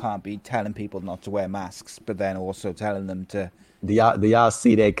 you can't be telling people not to wear masks, but then also telling them to. Do y'all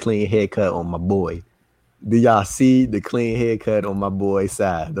see that clean haircut on my boy? Do y'all see the clean haircut on my boy's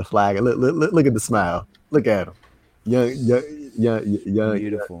side? The flag. Look at the smile. Look at him. Young,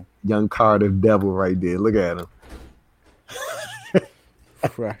 Beautiful. Young Cardiff devil right there. Look at him.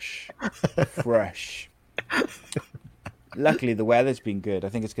 Fresh. Luckily, the weather's been good. I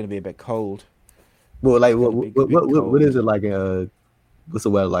think it's going to be a bit cold. Well, like what is it like? What's the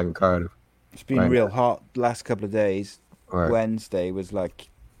weather like in Cardiff? It's been real hot the last couple of days. Right. Wednesday was like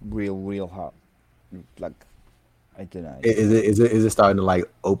real hot. Like, I don't know. Is it starting to like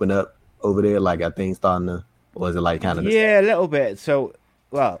open up over there? Like, are things starting to, or is it like kind of? Yeah, a little bit. So,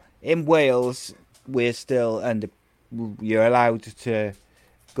 well, in Wales, we're still you're allowed to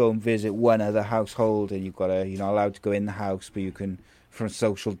go and visit one other household, and you're not allowed to go in the house, but you can, from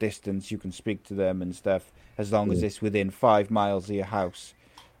social distance, you can speak to them and stuff, as long as it's within 5 miles of your house.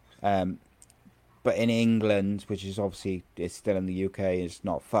 But in England, which is obviously, it's still in the UK, it's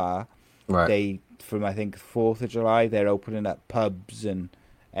not far. Right. From I think 4th of July, they're opening up pubs and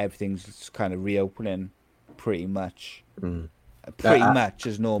everything's kind of reopening pretty much. Pretty much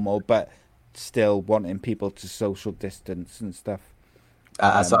as normal, but still wanting people to social distance and stuff.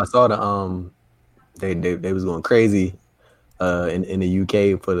 I saw the they was going crazy in the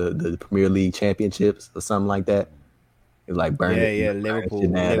UK for the Premier League championships or something like that. It was like burning. Yeah, Liverpool.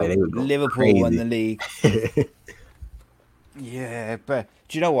 Liverpool won the league. Yeah, but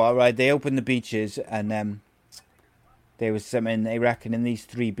do you know what? Right, they opened the beaches, and there was something they reckon in these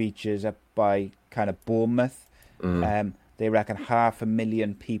 3 beaches up by kind of Bournemouth. They reckon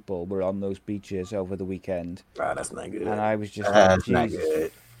 500,000 people were on those beaches over the weekend. Oh, that's not good. And I was just like,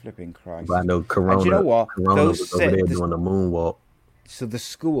 Jesus, flipping Christ. But I know Corona. And do you know what? Corona was over there doing the moonwalk. So the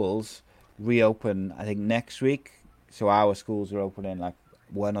schools reopen, I think, next week. So our schools are opening like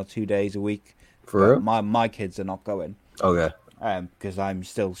 1 or 2 days a week. For real? My kids are not going. Okay. Because I'm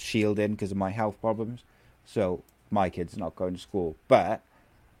still shielding because of my health problems. So my kids are not going to school. But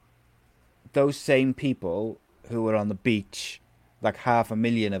those same people who are on the beach, like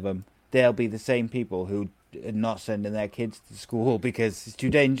 500,000 of them, they'll be the same people who are not sending their kids to school because it's too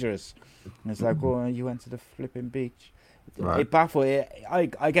dangerous. And it's like, oh, you went to the flipping beach. Right. It baffles.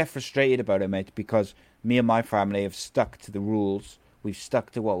 I get frustrated about it, mate, because me and my family have stuck to the rules. We've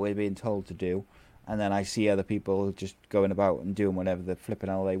stuck to what we're being told to do. And then I see other people just going about and doing whatever the flipping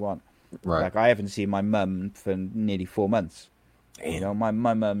hell they want. Right. Like, I haven't seen my mum for nearly 4 months. Damn. You know, my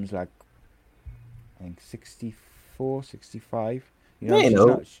mum's like, I think 64, 65. You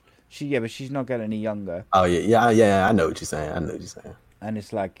know, but she's not getting any younger. Oh yeah. I know what you're saying. And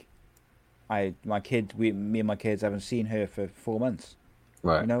it's like, me and my kids haven't seen her for 4 months.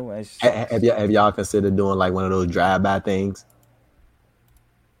 Right. You know, have y'all considered doing like one of those drive-by things?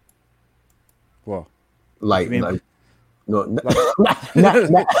 What? Like, no, not,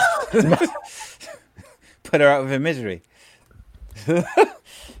 put her out of her misery.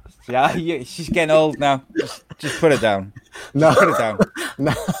 Yeah, she's getting old now. Just put it down. No, put it down.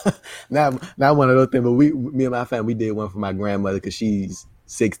 Not one of those things. But me and my family, we did one for my grandmother because she's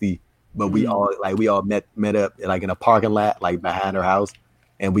 60. But we all met up like in a parking lot, like behind her house,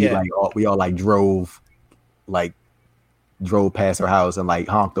 and we all drove past her house and like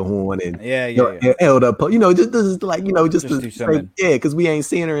honked the horn and held up, just to do something. Because we ain't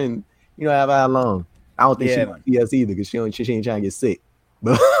seen her in how long. I don't think she wants to see us either because she ain't trying to get sick.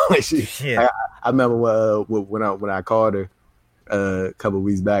 But I remember when I called her a couple of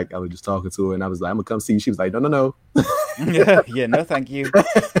weeks back. I was just talking to her, and I was like, "I'm gonna come see you." She was like, "No." Yeah, no, thank you.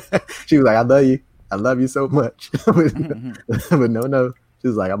 She was like, I love you so much, but no. She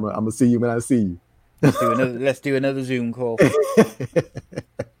was like, "I'm gonna see you when I see you." Let's do another Zoom call.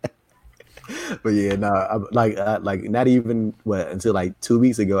 But yeah, no, like not even until like 2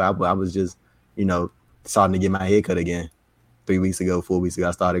 weeks ago, I was just starting to get my hair cut again. 3 weeks ago, 4 weeks ago,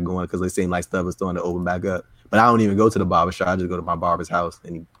 I started going because it seemed like stuff was starting to open back up. But I don't even go to the barber shop. I just go to my barber's house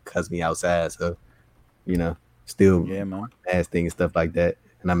and he cuts me outside. So, still nasty and stuff like that.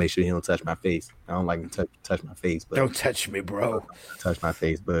 And I make sure he don't touch my face. I don't like to touch my face. But don't touch me, bro. Touch my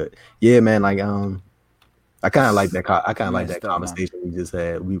face. But yeah, man, like I kind of like that. I kind of like that conversation we just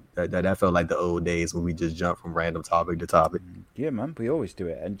had. That felt like the old days when we just jump from random topic to topic. Yeah, man, we always do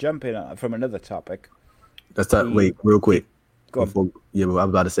it. And jumping from another topic. Wait, real quick. Go on. Yeah, but I was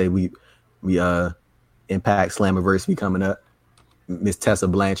about to say we Impact Slammiversary coming up. Miss Tessa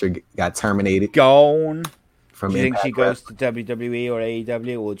Blanchard got terminated. Gone. From do you Impact think she goes to WWE or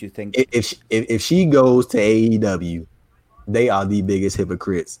AEW, or do you think if she goes to AEW, they are the biggest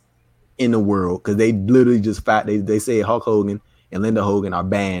hypocrites in the world because they literally just they say Hulk Hogan and Linda Hogan are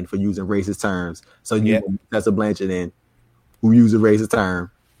banned for using racist terms. So Tessa Blanchard in who use a racist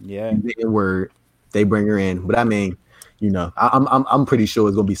term, word, they bring her in. But I mean, I'm pretty sure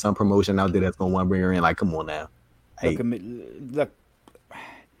it's gonna be some promotion out there that's gonna want to bring her in. Like, come on now. Look,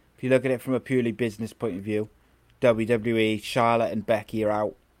 if you look at it from a purely business point of view, WWE, Charlotte and Becky are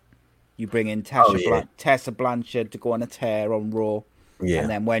out. You bring in Tessa Blanchard to go on a tear on Raw. Yeah. And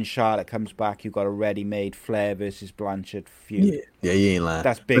then when Charlotte comes back, you've got a ready-made Flair versus Blanchard feud. Yeah, you ain't lying.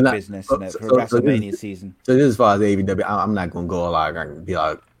 That's big business, isn't it, for WrestleMania season? So this as far as AEW, I'm not gonna go like and be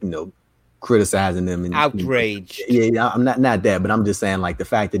like, criticizing them and outraged. I'm not that, but I'm just saying like the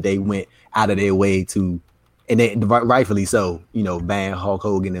fact that they went out of their way to, and they rightfully so, ban Hulk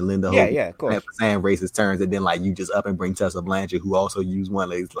Hogan and Linda Hogan. Yeah, of course. Saying racist terms, and then like you just up and bring Tessa Blanchard, who also used one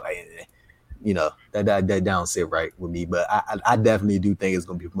leg, like. That don't sit right with me, but I definitely do think it's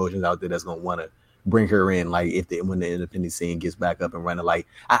gonna be promotions out there that's gonna want to bring her in, like when the independent scene gets back up and running. Like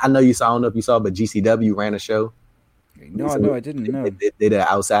I know I don't know if you saw, but GCW ran a show. No, I didn't know. They did an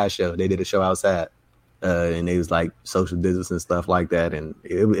outside show. They did a show outside, and it was like social business and stuff like that, and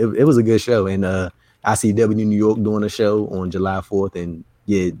it was a good show. And ICW New York doing a show on July 4th, and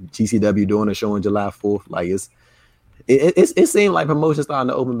GCW doing a show on July 4th. Like it seemed like promotion starting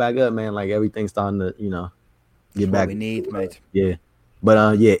to open back up, man. Like everything's starting to, get back. What we need, mate. Yeah,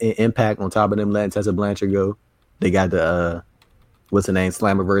 but Impact on top of them letting Tessa Blanchard go. They got the what's the name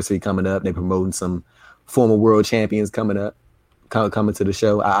Slammiversary coming up. They promoting some former world champions coming up, coming to the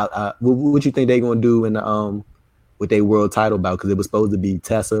show. What you think they gonna do in the with their world title bout? Because it was supposed to be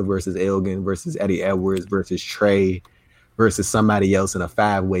Tessa versus Elgin versus Eddie Edwards versus Trey versus somebody else in a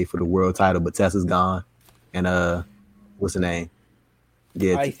 5-way for the world title, but Tessa's gone, and what's the name?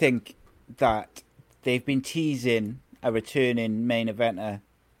 Yeah, I think that they've been teasing a returning main eventer,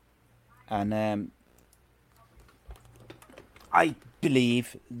 and I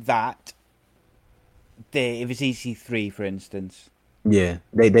believe that if it's EC3, for instance, they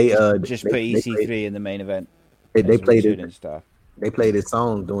just put EC3 in the main event. They played it and stuff. They played his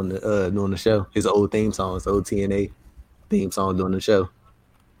song during the show. His old theme song, his old TNA theme song during the show.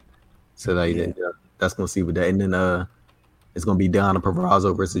 So that's gonna see with that, and then it's gonna be Deonna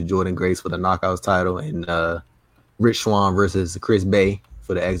Purrazzo versus Jordan Grace for the Knockouts title, and Rich Swann versus Chris Bay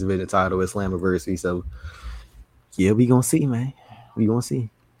for the X Division title at Slammiversary. So yeah, we gonna see, man. We gonna see,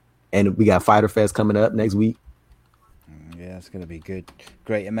 and we got Fyter Fest coming up next week. Yeah, it's gonna be good.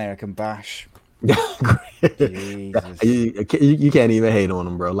 Great American Bash. Jesus. You can't even hate on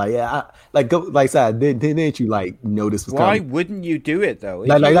them, bro. Like, didn't you like know this was Why coming? Wouldn't you do it though?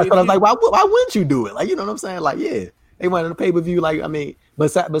 That's what I was like. Why wouldn't you do it? Like, you know what I'm saying? Like, yeah, they wanted a pay-per-view. Like, I mean,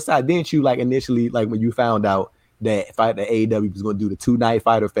 besides, didn't you like initially, like when you found out that the AEW was going to do the 2-night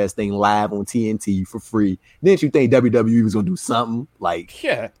Fyter Fest thing live on TNT for free, didn't you think WWE was going to do something like?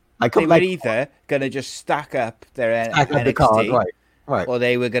 Yeah, like they were either going to just stack up their NXT, cards, right, or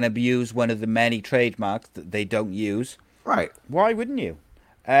they were going to use one of the many trademarks that they don't use. Right. Why wouldn't you?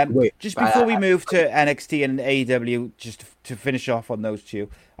 Just before we move to NXT and AEW, just to finish off on those two,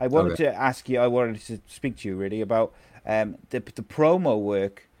 I wanted to ask you. I wanted to speak to you really about the promo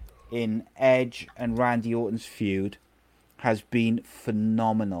work in Edge and Randy Orton's feud has been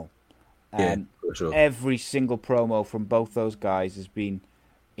phenomenal. For sure. Every single promo from both those guys has been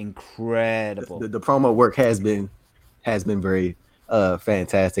incredible. The promo work has been very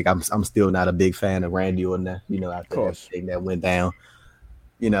fantastic. I'm still not a big fan of Randy Orton, after everything that went down.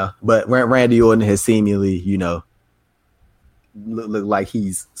 But Randy Orton has seemingly, look like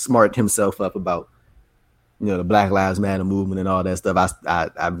he's smarted himself up about, you know, the Black Lives Matter movement and all that stuff.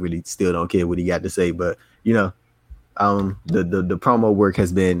 I really still don't care what he got to say, but you know, the promo work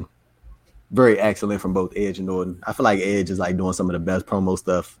has been very excellent from both Edge and Orton. I feel like Edge is like doing some of the best promo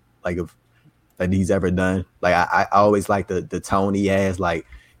stuff that he's ever done. Like I always like the tone he has. Like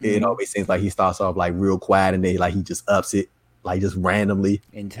it always seems like he starts off like real quiet and then like he just ups it like just randomly.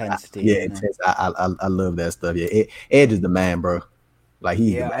 Intensity. Intense. I love that stuff. Yeah, Edge is the man, bro. Like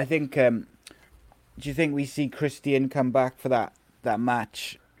he's the man. I think. Do you think we see Christian come back for that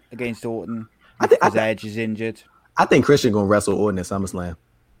match against Orton? Because Edge is injured. I think Christian gonna wrestle Orton at SummerSlam.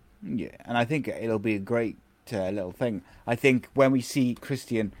 Yeah, and I think it'll be a great little thing. I think when we see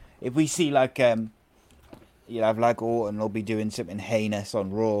Christian, if we see like you have like Orton will be doing something heinous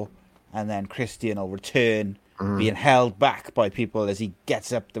on Raw, and then Christian will return, being held back by people as he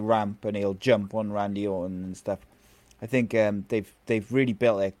gets up the ramp and he'll jump on Randy Orton and stuff. I think they've really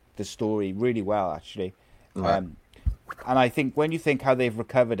built the story really well, actually. Right. And I think when you think how they've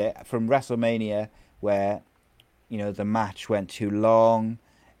recovered it from WrestleMania, where you know the match went too long,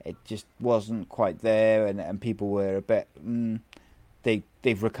 it just wasn't quite there, and people were a bit.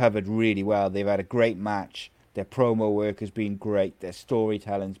 They've recovered really well. They've had a great match. Their promo work has been great. Their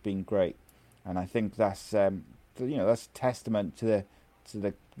storytelling's been great, and I think that's that's testament to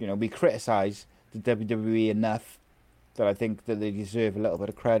the we criticize the WWE enough that I think that they deserve a little bit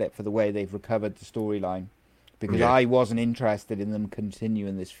of credit for the way they've recovered the storyline, because I wasn't interested in them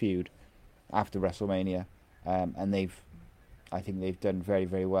continuing this feud after WrestleMania, and I think they've done very,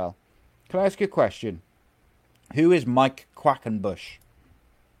 very well. Can I ask you a question? Who is Mike Quackenbush?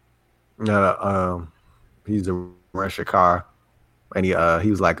 He's a Russia car, and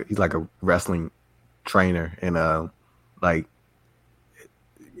he's like a wrestling trainer, and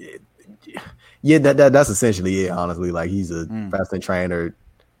that's essentially it. Honestly, like he's a wrestling trainer.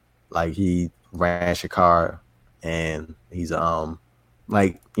 Like he ran Shakar, and he's was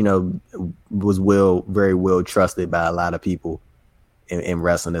very well trusted by a lot of people in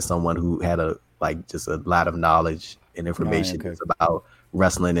wrestling as someone who had just a lot of knowledge and information about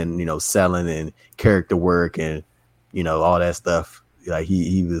wrestling and selling and character work and all that stuff. Like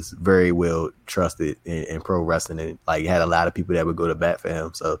he was very well trusted in pro wrestling, and like had a lot of people that would go to bat for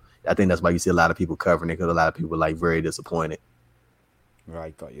him. So I think that's why you see a lot of people covering it, because a lot of people like very disappointed.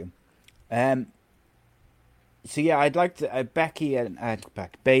 Right, got you. So yeah, I'd like to.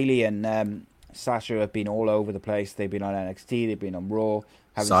 Bailey and Sasha have been all over the place. They've been on NXT, they've been on Raw,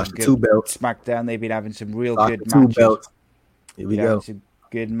 having Sasha some good 2 belts. SmackDown. They've been having some real Sasha good 2 matches. belts. Here we go. Some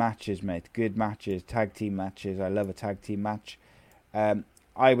good matches, mate. Good matches, tag team matches. I love a tag team match.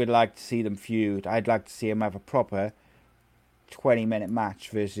 I would like to see them feud. I'd like to see them have a proper 20-minute match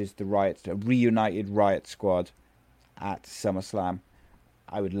versus a reunited Riot Squad at SummerSlam.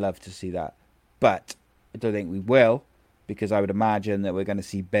 I would love to see that, but I don't think we will, because I would imagine that we're going to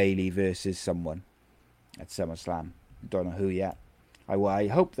see Bailey versus someone at SummerSlam. Don't know who yet. I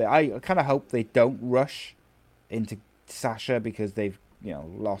kind of hope they don't rush into Sasha, because they've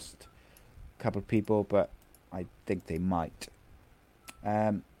lost a couple of people, but I think they might.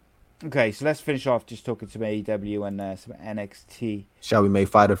 Okay, so let's finish off just talking some AEW and some NXT. Shall we make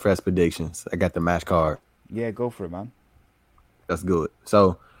Fighter Fest predictions? I got the match card. Yeah, go for it, man. That's good.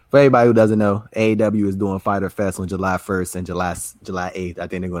 So for everybody who doesn't know, AEW is doing Fighter Fest on July 1st and July 8th. I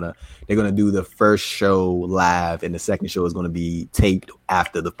think they're gonna do the first show live, and the second show is gonna be taped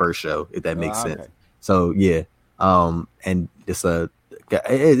after the first show, if that makes sense. So yeah, and it's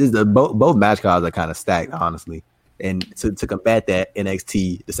both match cards are kind of stacked, honestly. And to combat that,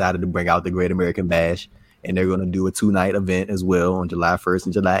 NXT decided to bring out the Great American Bash, and they're going to do a 2-night event as well on July 1st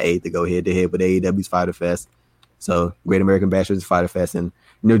and July 8th to go head-to-head with AEW's Fighter Fest. So Great American Bash versus Fighter Fest. And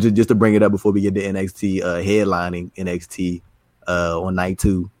just to bring it up before we get to NXT, headlining NXT on night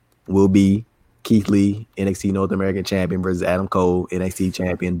 2 will be Keith Lee, NXT North American Champion, versus Adam Cole, NXT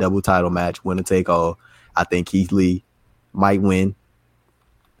Champion, double title match, winner take all. I think Keith Lee might win.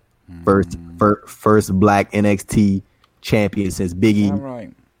 First black NXT champion since Biggie.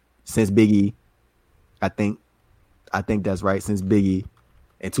 Right. Since Biggie, I think that's right. Since Biggie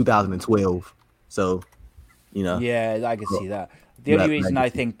in 2012. So, Yeah, I can see that. The only reason I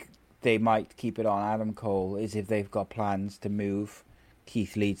think they might keep it on Adam Cole is if they've got plans to move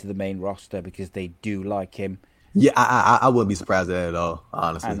Keith Lee to the main roster, because they do like him. Yeah, I wouldn't be surprised at that at all,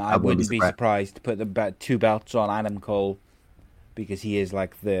 honestly. And I wouldn't be surprised to put the 2 belts on Adam Cole, because he is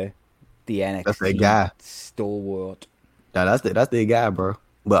like the NXT that's their guy. Stalwart. No, that's their guy, bro.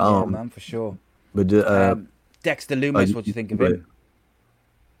 But yeah, man, for sure. But Dexter Lumis, what do you think of him?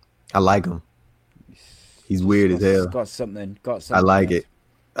 I like him. He's weird as hell. Got something. I like it.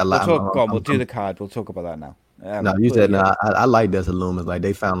 We'll do the card. We'll talk about that now. No, you said no. I like Dexter Loomis. Like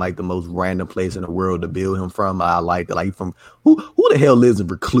they found like the most random place in the world to build him from. I like it. Like from who the hell lives in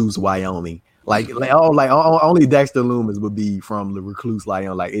Recluse, Wyoming? Only Dexter Loomis would be from the Recluse,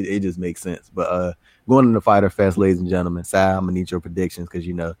 Wyoming. Like it just makes sense. But going into Fighter Fest, ladies and gentlemen, Sal, I'm gonna need your predictions because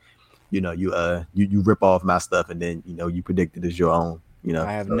you rip off my stuff and then you predict it as your own.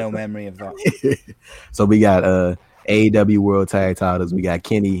 I have no memory of that. So we got AEW World Tag Titles. We got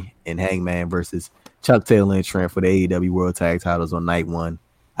Kenny and Hangman versus Chuck Taylor and Trent for the AEW World Tag Titles on night one.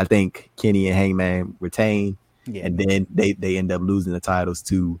 I think Kenny and Hangman retain, and then they end up losing the titles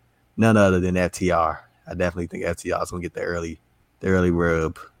to none other than FTR. I definitely think FTR is gonna get the early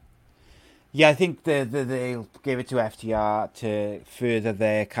rub. Yeah, I think they'll give it to FTR to further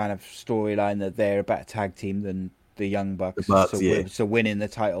their kind of storyline that they're a better tag team than the Young Bucks. So winning the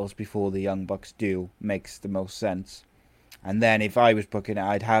titles before the Young Bucks do makes the most sense. And then if I was booking it,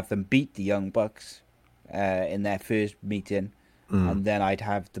 I'd have them beat the Young Bucks in their first meeting, and then I'd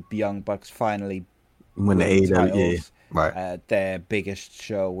have the Young Bucks finally win the AEW right at their biggest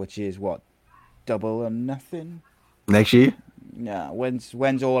show, which is what, Double or Nothing next year. Yeah,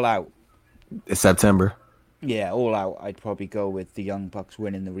 when's All Out? It's September. Yeah, All Out. I'd probably go with the Young Bucks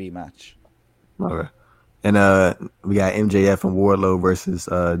winning the rematch. Okay. And we got MJF and Wardlow versus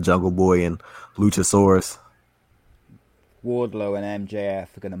Jungle Boy and Luchasaurus. Wardlow and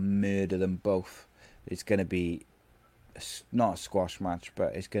MJF are going to murder them both. It's going to be not a squash match,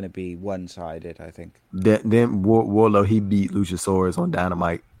 but it's going to be one-sided, I think. Then Wardlow, he beat Luchasaurus on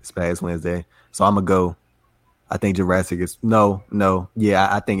Dynamite this past Wednesday. So I'm going to go. I think Jurassic is... No. Yeah,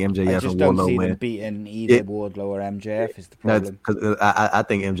 I think MJF and Wardlow win. I just don't see them beating either Wardlow or MJF is the problem. Because I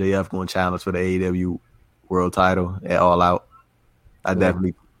think MJF going to challenge for the AEW World title at All Out.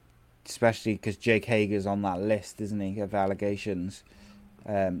 Definitely... Especially because Jake Hager's on that list, isn't he, of allegations?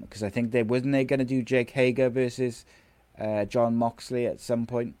 Because I think wasn't they going to do Jake Hager versus John Moxley at some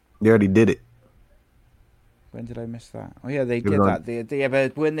point? They already did it. When did I miss that? Oh yeah, they did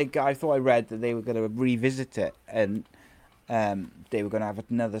that. I thought I read that they were going to revisit it and they were going to have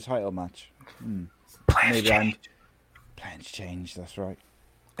another title match. Plans change. That's right.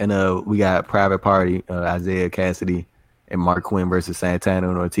 And we got Private Party, Isaiah Cassidy and Mark Quinn versus Santana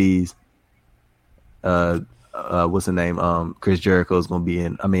and Ortiz. What's the name? Chris Jericho's gonna be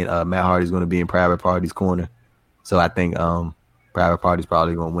in. Matt Hardy's gonna be in Private Party's corner. So I think Private Party's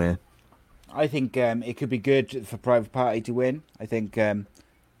probably gonna win. I think it could be good for Private Party to win. I think that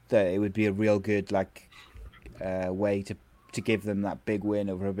it would be a real good way to give them that big win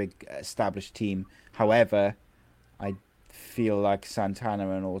over a big established team. However, I feel like Santana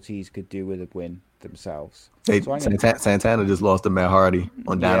and Ortiz could do with a win themselves. Santana just lost to Matt Hardy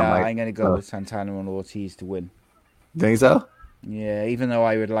on Dynamite. Yeah, I'm going to go with Santana and Ortiz to win. Think so? Yeah, even though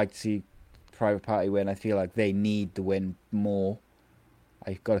I would like to see Private Party win, I feel like they need the win more.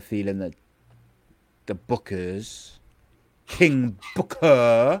 I've got a feeling that the Bookers, King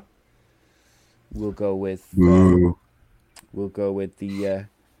Booker, will go with the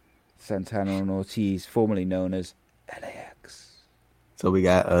Santana and Ortiz, formerly known as LAX. So we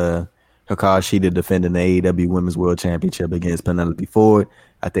got Hikaru Shida defending the AEW Women's World Championship against Penelope Ford.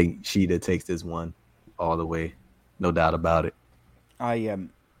 I think Shida takes this one all the way, no doubt about it. I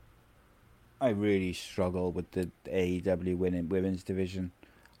really struggle with the AEW women's division.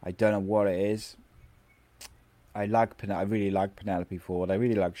 I don't know what it is. I really like Penelope Ford. I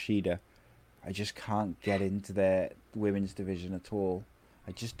really like Shida. I just can't get into their women's division at all.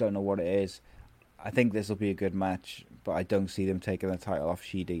 I just don't know what it is. I think this will be a good match, but I don't see them taking the title off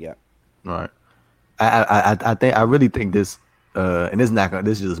Shida yet. All right. I really think this, and this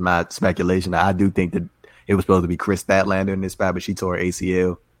is just my speculation. I do think that it was supposed to be Chris Statlander in this spot, but she tore her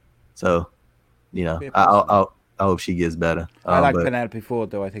ACL. So, I hope she gets better. I like Penelope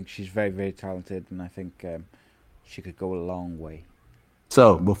Ford, though. I think she's very, very talented, and I think she could go a long way.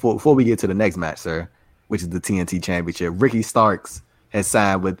 So, before we get to the next match, sir, which is the TNT Championship, Ricky Starks has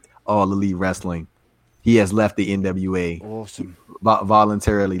signed with All Elite Wrestling. He has left the NWA. Awesome.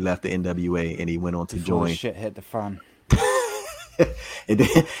 Voluntarily left the NWA, and he went on to join. Shit hit the fan.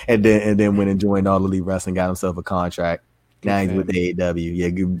 and then went and joined All Elite Wrestling, got himself a contract. Now he's with AEW.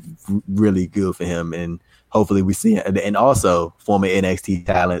 Yeah, really good for him. And hopefully we see it. And also, former NXT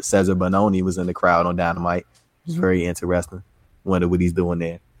talent Cesar Bononi was in the crowd on Dynamite. It was very interesting. Wonder what he's doing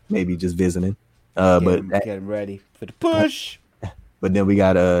there. Maybe just visiting. Getting ready for the push. But then we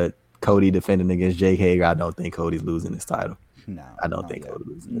got Cody defending against Jake Hager. I don't think Cody's losing his title. No, I don't think Cody's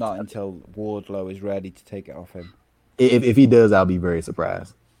losing. Not until Wardlow is ready to take it off him. If he does, I'll be very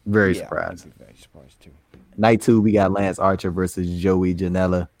surprised. Very Yeah, surprised. I'd be very surprised too. Night 2, we got Lance Archer versus Joey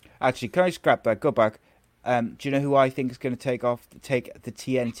Janela. Actually, can I scrap that? Go back. Do you know who I think is going to take the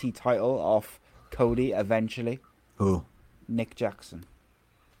TNT title off Cody eventually? Who? Nick Jackson.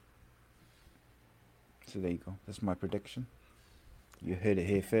 So there you go. That's my prediction. You heard it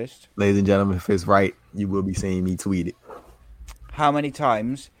here first. Ladies and gentlemen, if it's right, you will be seeing me tweet it. How many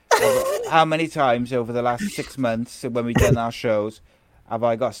times over the last 6 months when we've done our shows have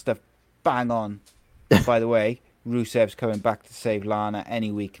I got stuff bang on? By the way, Rusev's coming back to save Lana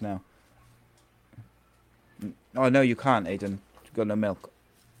any week now. Oh no, you can't, Aiden. You've got no milk.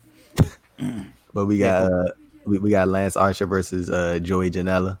 But we got we got Lance Archer versus Joey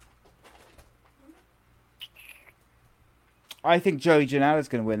Janela. I think Joey Janela's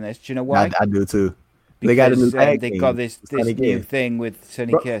going to win this. Do you know why? I do too. Because they got a new tag they team. got this new thing with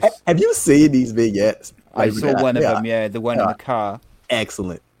Sonny Bro, Kiss. have you seen these vignettes? I saw one of them. Yeah, the one in the car.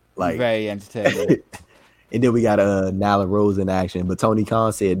 Excellent. Like very entertaining. And then we got Nyla Rose in action. But Tony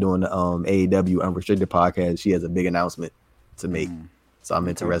Khan said during the AEW Unrestricted podcast, she has a big announcement to make. So I'm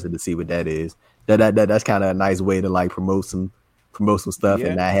interested to see what that is. That's kind of a nice way to like promote some stuff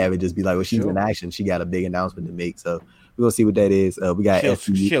and not have it just be like, well, she's in action. She got a big announcement to make. So we're gonna see what that is. We got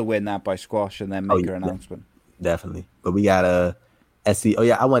she'll win that by squash and then make her announcement. Definitely. But we got SC. Oh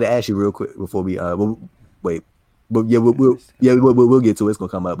yeah, I wanted to ask you real quick before we wait. But yeah, we'll get to it. It's gonna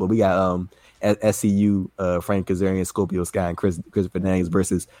come up. But we got SCU, Frank Kazarian, Scorpio Sky, and Christopher Daniels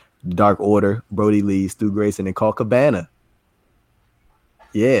versus Dark Order, Brody Lee, Stu Grayson, and Colt Cabana.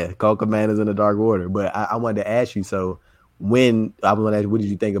 Yeah, Colt Cabana's in the Dark Order. But I wanted to ask you, so what did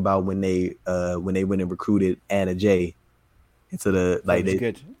you think about when they went and recruited Anna Jay into the like? It was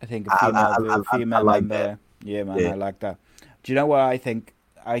good. I think a female like member. that. Yeah, man, I like that. Do you know what I think?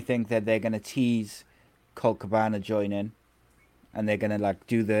 I think that they're gonna tease Colt Cabana joining, and they're gonna like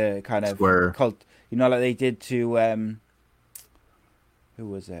do the kind of cult, like they did to who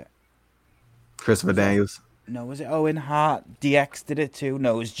was it? Christopher Daniels. No, was it Owen Hart? DX did it too.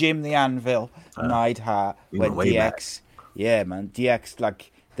 No, it was Jim the Anvil, Neidhart, when DX. Back. Yeah, man, DX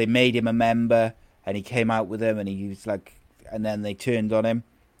like they made him a member, and he came out with them, and he was like, and then they turned on him,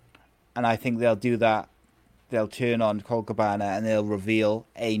 and I think they'll do that. They'll turn on Colt Cabana, and they'll reveal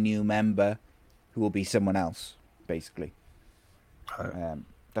a new member, who will be someone else, basically.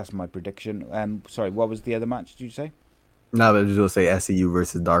 That's my prediction. Sorry, what was the other match? Did you say? No, I was just gonna say SCU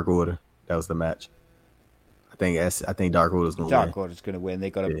versus Dark Order. That was the match. I think Dark Order's gonna win. Dark Order's gonna win.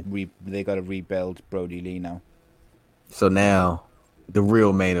 They got to rebuild Brody Lee now. So now, the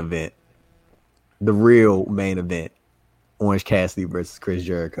real main event. Orange Cassidy versus Chris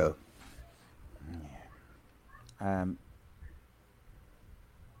Jericho.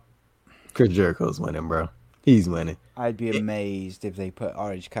 Chris Jericho's winning, bro. He's winning. I'd be amazed if they put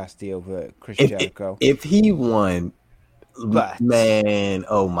Orange Cassidy over Chris Jericho. If he won, man,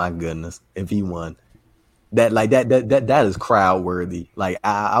 oh my goodness. If he won. That is crowd worthy. Like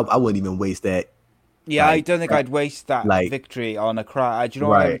I wouldn't even waste that. Yeah, I don't think I'd waste that victory on a crowd. Do you know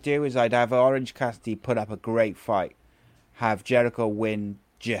what I would do? Is I'd have Orange Cassidy put up a great fight, have Jericho win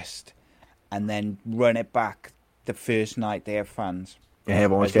and then run it back the first night they have fans. And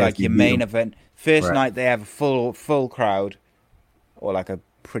have Orange Cassidy like your main event. First night they have a full crowd, or like a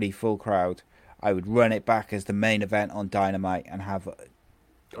pretty full crowd. I would run it back as the main event on Dynamite and have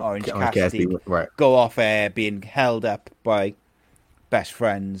Orange Cassidy go off air being held up by best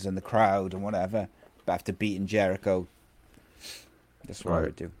friends and the crowd and whatever, but after beating Jericho. That's what I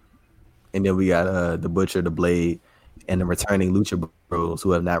would do. And then we got the Butcher, the Blade, and the returning Lucha Bros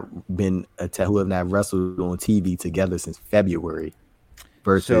who have not wrestled on TV together since February.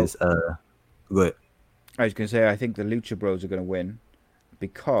 Versus go ahead. I was going to say I think the Lucha Bros are going to win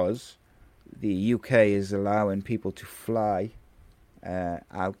because the UK is allowing people to fly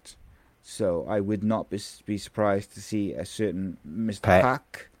out, so I would not be surprised to see a certain Mr.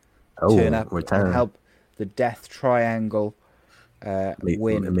 Pac turn up and help the Death Triangle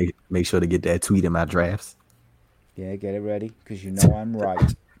win. Make sure to get that tweet in my drafts. Yeah, get it ready because you know I'm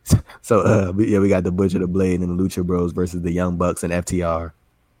right. So we got the Butcher, the Blade, and the Lucha Bros versus the Young Bucks and FTR.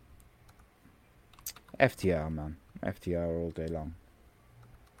 FTR, man, FTR all day long.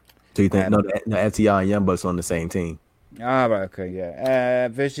 So you think no, FTR and Young Bucks are on the same team? Ah, right, okay, yeah.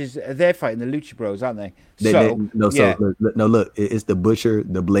 Versus they're fighting the Lucha Bros, aren't they? Look, it's the Butcher,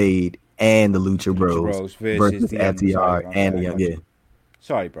 the Blade, and the Lucha Bros versus the FTR and the Young. Yeah.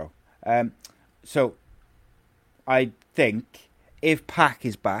 Sorry, bro. So I think if Pac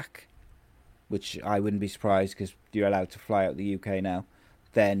is back, which I wouldn't be surprised because you're allowed to fly out the UK now,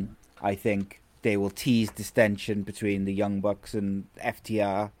 then I think they will tease distension between the Young Bucks and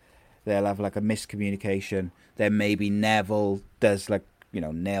FTR. They'll have like a miscommunication. Then maybe Neville does like,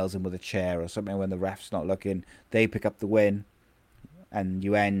 nails him with a chair or something when the ref's not looking. They pick up the win, and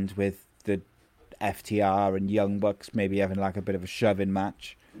you end with the FTR and Young Bucks maybe having like a bit of a shoving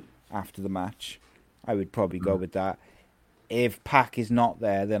match after the match. I would probably go with that. If Pac is not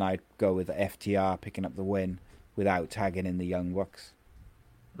there, then I'd go with FTR picking up the win without tagging in the Young Bucks.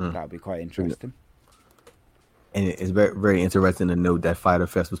 That would be quite interesting. And it's very, very interesting to note that Fyter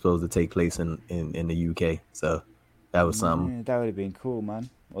Fest was supposed to take place in the UK. So that was something. Yeah, that would have been cool, man.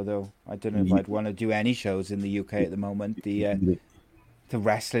 Although I don't know if I'd want to do any shows in the UK at the moment. The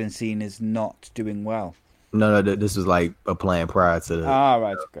wrestling scene is not doing well. No, this was like a plan prior to the.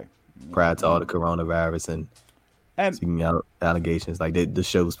 Right, okay. Prior to all the coronavirus and speaking out allegations, like the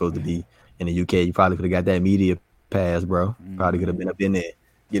show was supposed to be in the UK. You probably could have got that media pass, bro. Probably could have been up in there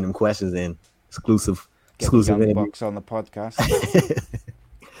getting them questions in exclusive Young Bucks on the podcast.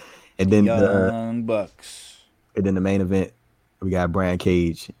 And then Young Bucks. And then the main event, we got Brian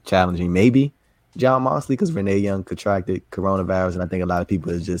Cage challenging maybe Jon Moxley because Renee Young contracted coronavirus, and I think a lot of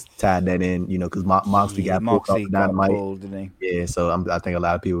people have just tied that in, because Moxley got pulled off Dynamite. Didn't he? Yeah, so I think a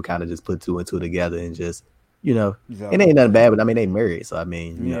lot of people kind of just put two and two together and just, it ain't nothing bad, but I mean they married, so I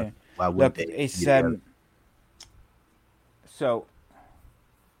mean, why would they? It's so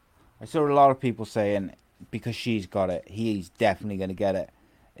I saw a lot of people saying because she's got it, he's definitely going to get it.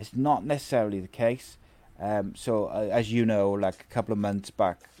 It's not necessarily the case. So as you know, like a couple of months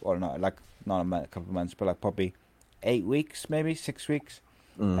back, or not a couple of months, but like probably 8 weeks, maybe 6 weeks.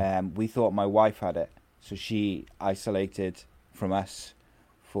 We thought my wife had it, so she isolated from us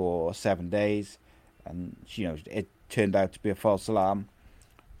for 7 days, and it turned out to be a false alarm.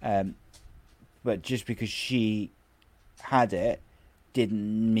 But just because she had it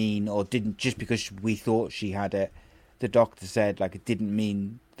didn't just because we thought she had it, the doctor said like it didn't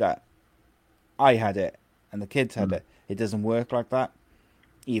mean that I had it and the kids had it. It doesn't work like that.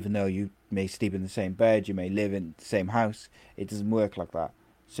 Even though you may sleep in the same bed, you may live in the same house, it doesn't work like that.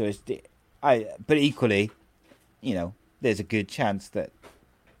 So but equally, there's a good chance that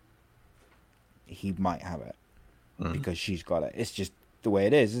he might have it because she's got it. It's just the way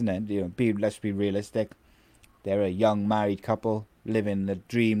it is, isn't it? Let's be realistic. They're a young married couple living the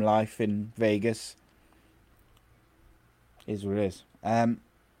dream life in Vegas. Is what it is.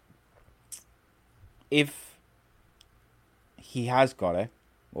 If he has got it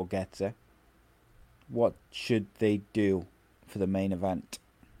or gets it, what should they do for the main event?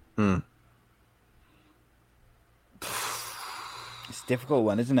 It's a difficult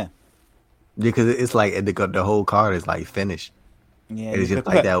one, isn't it? Because it's like the whole card is like finished. Yeah, it's just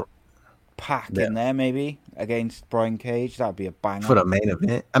like that. Pac in there maybe against Brian Cage. That'd be a banger for the main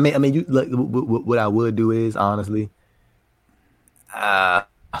event. I mean, you look. What I would do is honestly,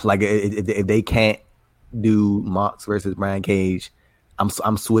 like if they can't do Mox versus Brian Cage,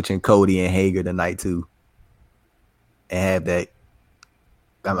 I'm switching Cody and Hager tonight too, and have that.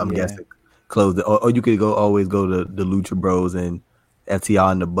 I'm guessing close the, or you could always go to the Lucha Bros and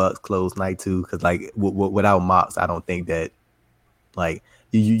FTR and the Bucks close night too, because like without Mox, I don't think that like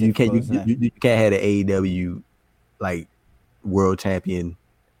you can't have the AEW like world champion.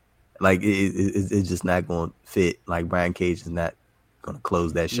 Like it's just not going to fit. Like Brian Cage is not going to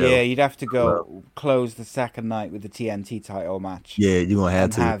close that show. Yeah, you'd have to go close the second night with the TNT title match. Yeah, you're going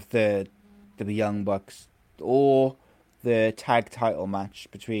to have the Young Bucks or the tag title match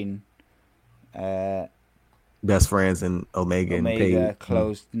between Best Friends and Omega and Paige.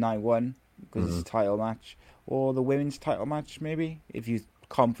 Closed night one because it's a title match, or the women's title match maybe. If you're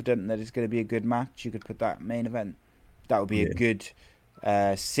confident that it's going to be a good match, you could put that main event. That would be a good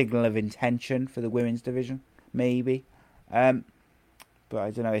signal of intention for the women's division, maybe. But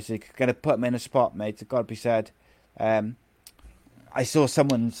I don't know. It's going to put them in a spot, mate. It's got to be said. I saw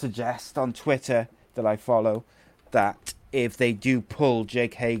someone suggest on Twitter that I follow that if they do pull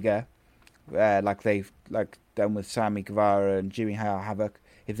Jake Hager, like they've done with Sammy Guevara and Jimmy Havoc,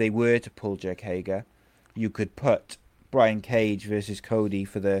 if they were to pull Jake Hager, you could put Brian Cage versus Cody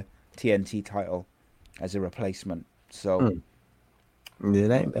for the TNT title as a replacement. So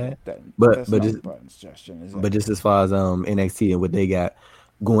it ain't bad. But just as far as NXT and what they got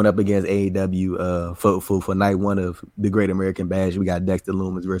going up against AEW for night one of the Great American Bash, we got Dexter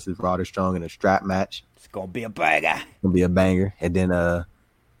Lumis versus Roderick Strong in a strap match. It's gonna be a banger. And then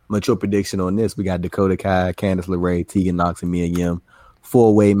mature prediction on this, we got Dakota Kai, Candice LeRae, Tegan Nox, and Mia Yim.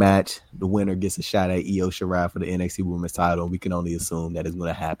 4-way match. The winner gets a shot at Io Shirai for the NXT Women's title. We can only assume that it's going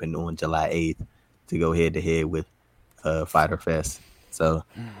to happen on July 8th to go head-to-head with Fyter Fest. So,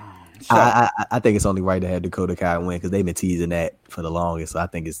 So, I think it's only right to have Dakota Kai win because they've been teasing that for the longest. So I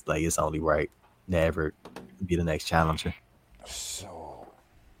think it's only right to have her be the next challenger. So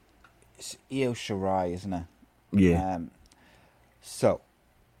it's Io Shirai, isn't it? Yeah. So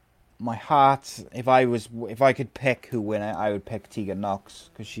my heart, if I could pick who win it, I would pick Tegan Knox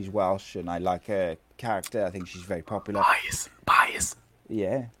because she's Welsh and I like her character. I think she's very popular. Bias.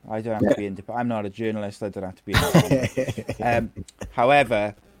 Yeah, I don't have to be independent. I'm not a journalist. I don't have to be independent.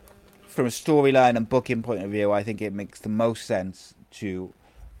 However, from a storyline and booking point of view, I think it makes the most sense to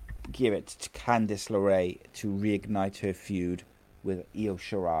give it to Candice LeRae to reignite her feud with Io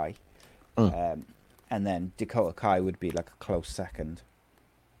Shirai. And then Dakota Kai would be like a close second.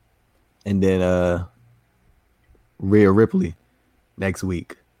 And then Rhea Ripley next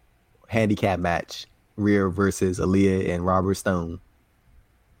week. Handicap match. Rhea versus Aaliyah and Robert Stone.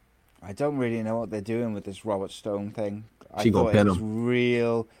 I don't really know what they're doing with this Robert Stone thing. I She gonna thought pin it was him.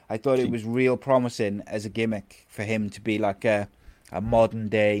 real. I thought it was real promising as a gimmick for him to be like a modern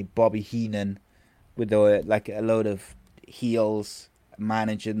day Bobby Heenan with like a load of heels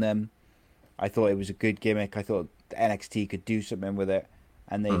managing them. I thought it was a good gimmick. I thought NXT could do something with it,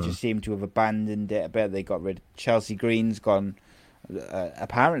 and they just seem to have abandoned it a bit. They got rid of Chelsea Green's gone.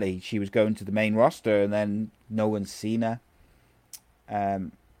 Apparently, she was going to the main roster, and then no one's seen her.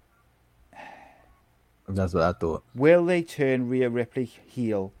 That's what I thought. Will they turn Rhea Ripley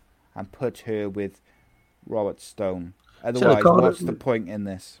heel and put her with Robert Stone? Otherwise, what's the point in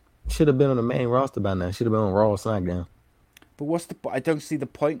this? Should have been on the main roster by now. Should have been on Raw or SmackDown. But what's the? I don't see the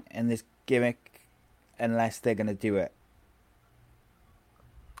point in this gimmick unless they're going to do it.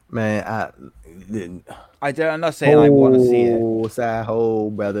 Man, I'm not saying I want to see it.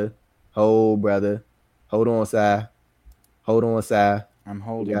 Hold, brother. Hold on, Si. I'm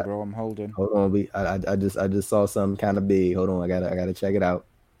holding, bro. I'm holding. Hold on, I just saw something kind of big. Hold on, I gotta check it out.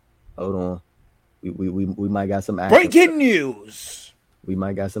 Hold on, we might got some action. Breaking news. We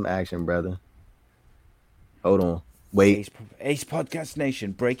might got some action, brother. Hold on, wait. Ace Podcast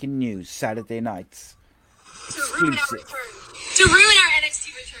Nation. Breaking news. Saturday nights. Exclusive. To ruin our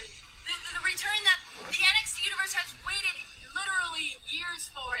NXT return. The return that the NXT universe has waited literally years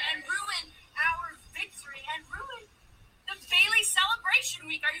for, and ruin our victory, and ruin the Bayley celebration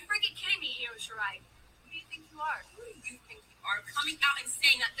week. Are you freaking kidding me, Io Shirai? Who do you think you are? Who do you think you are? Coming out and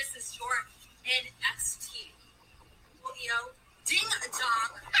saying that this is your NXT. Well, ding a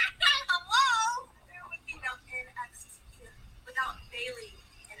dong. Hello? There would be no NXT without Bayley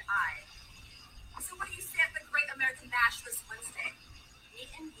and I. So what do you say at the Great American Bash this Wednesday? Me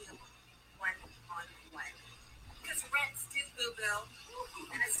and you, one-on-one. Because rent's due, boo-boo.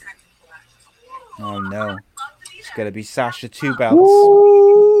 And it's time to collect. Oh no. It's going to be Sasha 2 belts.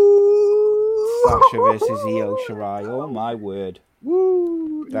 Sasha versus Io Shirai. Oh my word.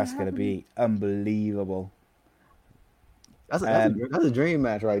 That's going to be unbelievable. That's a dream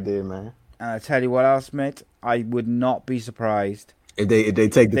match right there, man. And I tell you what else, mate. I would not be surprised if they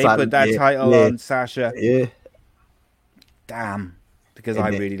take the title. They put that title on Sasha. Yeah. Damn. Because I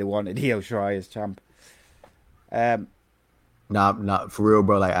really wanted Io Shirai as champ. Nah, for real,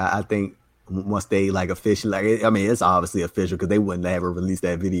 bro. Like I think once they like officially, like I mean, it's obviously official because they wouldn't ever release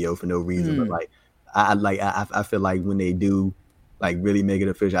that video for no reason. But like, I feel like when they do like really make it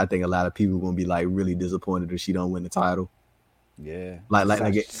official, I think a lot of people are gonna be like really disappointed if she don't win the title. Yeah,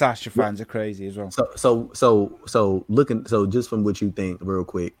 Sasha fans are crazy as well. So just from what you think, real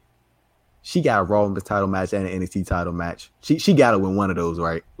quick, she got a Raw title match and an NXT title match. She got to win one of those,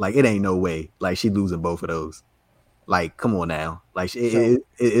 right? Like it ain't no way. Like she losing both of those. Like come on now. Like it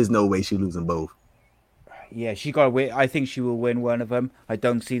is no way she losing both. Yeah, she got to win. I think she will win one of them. I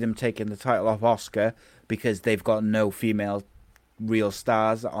don't see them taking the title off Asuka because they've got no female real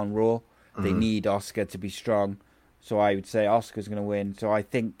stars on Raw. Mm-hmm. They need Asuka to be strong. So I would say Asuka's going to win. So I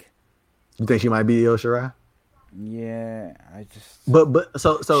think. You think she might beat Io Shirai? Yeah, I just. But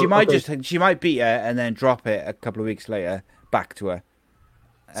so she might she might beat her and then drop it a couple of weeks later back to her.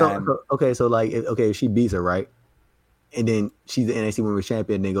 So like if she beats her, right, and then she's the NXT Women's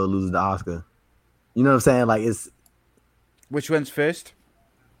Champion, then go lose to Asuka. You know what I'm saying? Like it's. Which one's first?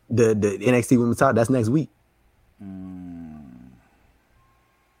 The NXT Women's title. That's next week.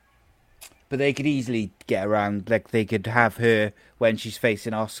 But they could easily get around. Like they could have her when she's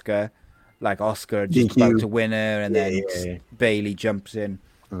facing Asuka, like Asuka just about to win her, and then Bayley jumps in.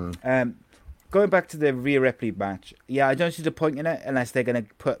 Going back to the Rhea Ripley match, I don't see the point in it unless they're going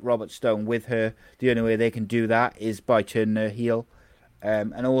to put Robert Stone with her. The only way they can do that is by turning her heel.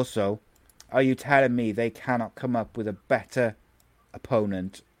 And also, are you telling me they cannot come up with a better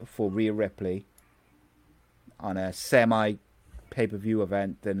opponent for Rhea Ripley on a pay-per-view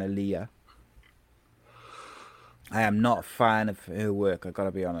event than Aaliyah. I am not a fan of her work, I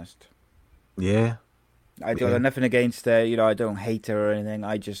gotta be honest. Yeah. I don't have nothing against her, I don't hate her or anything.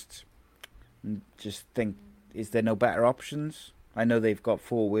 I just think, is there no better options? I know they've got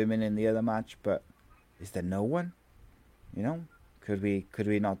 4 women in the other match, but is there no one? Could we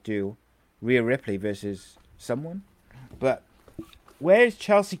not do Rhea Ripley versus someone? But where's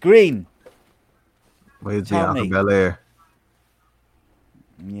Chelsea Green? Where's Bianca Belair?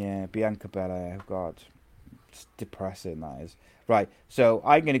 Yeah, Bianca Belair. God, it's depressing, that is. Right, so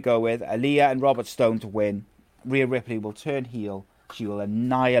I'm going to go with Aaliyah and Robert Stone to win. Rhea Ripley will turn heel. She will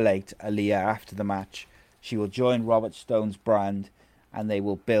annihilate Aaliyah after the match. She will join Robert Stone's brand, and they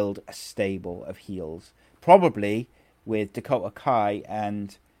will build a stable of heels. Probably with Dakota Kai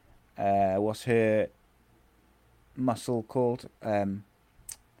and what's her muscle called?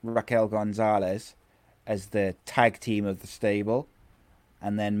 Raquel Gonzalez as the tag team of the stable.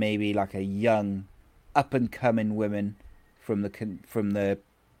 And then maybe like a young, up-and-coming women from the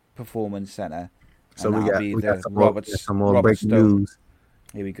Performance Center. So we got some more breaking news.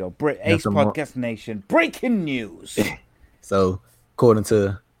 Here we go. Ace Podcast Nation, breaking news. So, according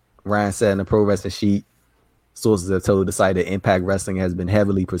to Ryan said in the Pro Wrestling Sheet, sources have told the site that Impact Wrestling has been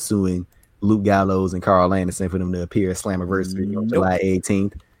heavily pursuing Luke Gallows and Carl Anderson for them to appear at Slammiversary on July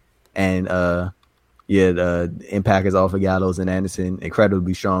 18th. And Impact has offered Gallows and Anderson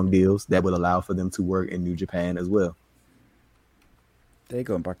incredibly strong deals that would allow for them to work in New Japan as well. They're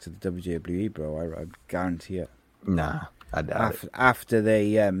going back to the WWE, bro. I guarantee it. Nah, I doubt it. After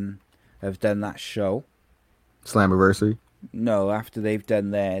they have done that show. Slammiversary? No, after they've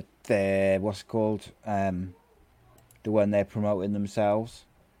done their what's it called? The one they're promoting themselves.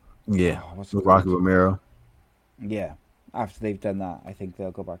 Yeah, what's it Rocky Romero. Yeah, after they've done that, I think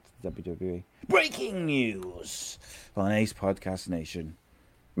they'll go back to the WWE. Breaking news on Ace Podcast Nation.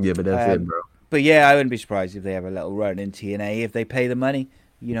 Yeah, but that's it, bro. But yeah, I wouldn't be surprised if they have a little run in TNA if they pay the money.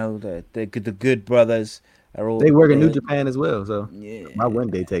 The Good Brothers are all. They work in New Japan as well, so why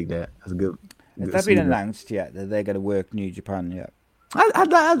wouldn't they take that? That's a good. Has that been announced yet that they're going to work New Japan yet?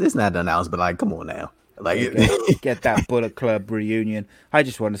 It's not announced, but like, come on now, like get that Bullet Club reunion. I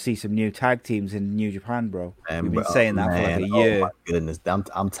just want to see some new tag teams in New Japan, bro. Man, we've been saying that for like a year. Oh my goodness,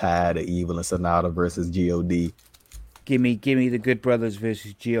 I'm tired of Evil and Sonata versus God. Give me the Good Brothers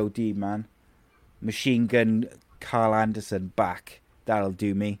versus God, man. Machine Gun Carl Anderson back. That'll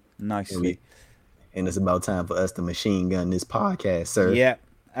do me nicely. And it's about time for us to machine gun this podcast, sir. Yeah.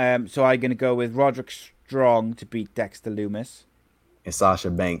 So I'm going to go with Roderick Strong to beat Dexter Lumis. And Sasha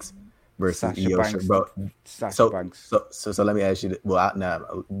Banks versus Io Shirai. So let me ask you.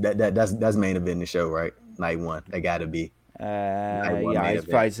 That's main event in the show, right? Night 1. That got to be. I'd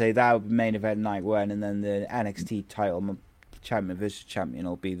probably say that would be main event night 1, and then the NXT title champion versus champion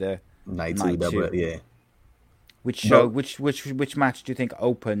will be the night 2. Yeah. Which match do you think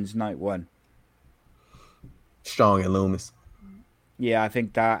opens night 1? Strong and Loomis. Yeah, I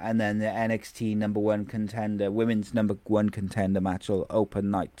think that, and then the NXT women's number 1 contender match will open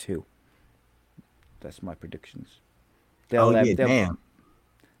night 2. That's my predictions. They'll add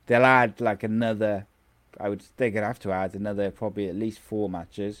like another. They're gonna have to add another probably at least 4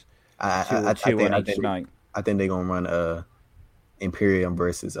 matches. Two on each night. I think they're gonna run Imperium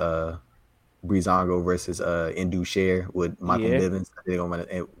versus Breezango versus Indu Share with Michael Bivens. I think they're gonna run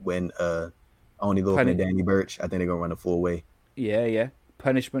it when Only Logan and Danny Burch. I think they're gonna run a 4-way. Yeah.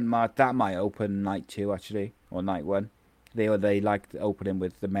 Punishment Mark, that might open night 2 actually, or night 1. They like opening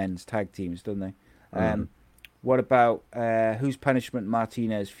with the men's tag teams, don't they? What about who's Punishment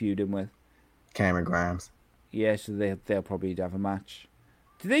Martinez feuding with? Cameron Grimes. Yeah, so they'll probably have a match.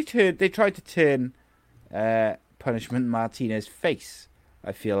 They tried to turn Punishment Martinez face.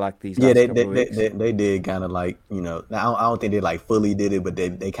 I feel like these. Yeah, they did kind of like, I don't think they like fully did it, but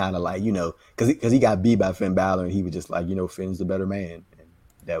they kind of like, because he got beat by Finn Balor and he was just like, Finn's the better man, and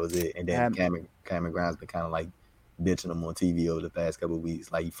that was it. And then Cameron Grimes been kind of like bitching him on TV over the past couple of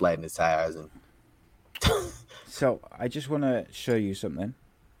weeks, like he flattened his tires and. So I just want to show you something.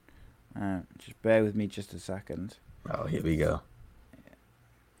 Just bear with me just a second. Oh, here we go.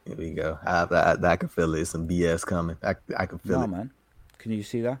 Here we go. I can feel it. Some BS coming. I can feel it. Man. Can you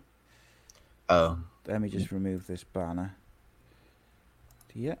see that? Oh. Let me just remove this banner.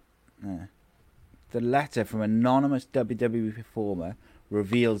 Yeah. The letter from anonymous WWE performer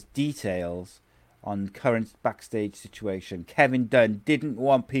reveals details on current backstage situation. Kevin Dunn didn't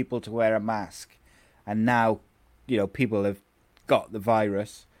want people to wear a mask. And now, people have got the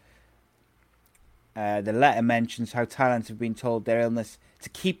virus. The letter mentions how talents have been told to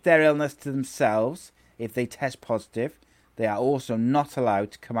keep their illness to themselves if they test positive. They are also not allowed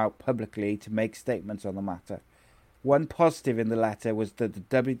to come out publicly to make statements on the matter. One positive in the letter was that the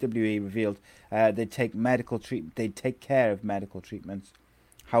WWE revealed they'd take care of medical treatments.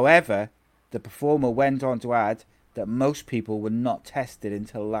 However, the performer went on to add that most people were not tested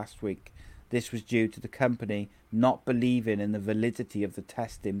until last week. This was due to the company not believing in the validity of the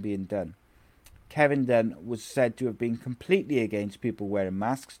testing being done. Kevin Dunn was said to have been completely against people wearing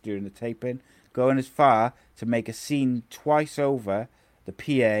masks during the taping, going as far to make a scene twice over the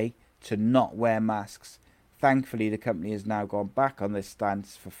PA to not wear masks. Thankfully, the company has now gone back on this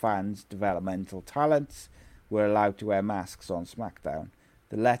stance for fans. Developmental talents were allowed to wear masks on SmackDown.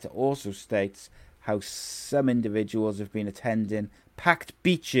 The letter also states how some individuals have been attending packed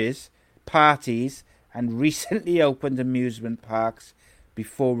beaches, parties, and recently opened amusement parks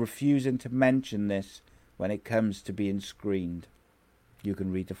before refusing to mention this when it comes to being screened. You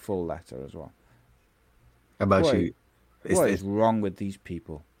can read the full letter as well. How about you? What is wrong with these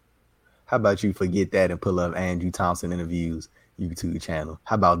people? How about you forget that and pull up Andrew Thompson Interviews YouTube channel?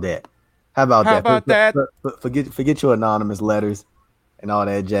 How about that? Forget your anonymous letters and all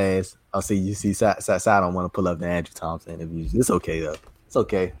that jazz. I'll see you. See, I don't want to pull up the Andrew Thompson Interviews. It's okay though. It's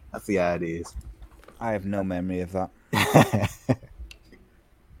okay. I see how it is. I have no memory of that.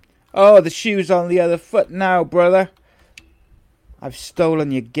 Oh, the shoe's on the other foot now, brother. I've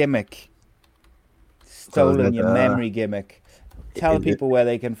stolen your gimmick. Stolen your memory gimmick. Tell people where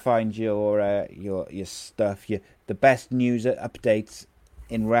they can find your stuff, the best news updates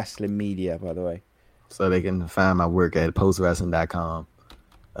in wrestling media, by the way. So they can find my work at postwrestling.com.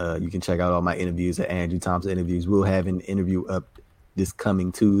 You can check out all my interviews at Andrew Thompson Interviews. We'll have an interview up this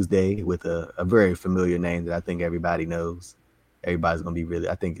coming Tuesday with a very familiar name that I think everybody knows. Everybody's going to be really,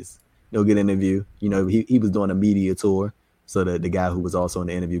 I think it's no good interview. You know, he was doing a media tour, so the guy who was also in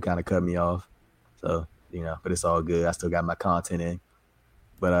the interview kind of cut me off. So, you know, but it's all good. I still got my content in.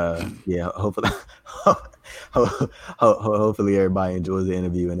 But yeah, hopefully everybody enjoys the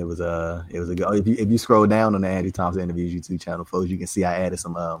interview. And it was a good. Oh, if you scroll down on the Andrew Thompson Interviews YouTube channel, folks, you can see I added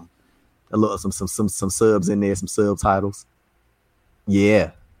some subs in there, some subtitles.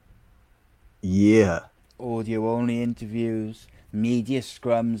 Yeah. Audio only interviews, media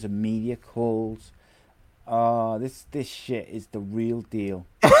scrums, and media calls. Oh, this shit is the real deal.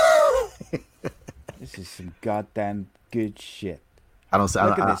 This is some goddamn good shit. Look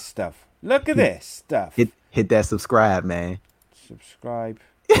at this stuff. Look at this stuff. Hit that subscribe, man. Subscribe.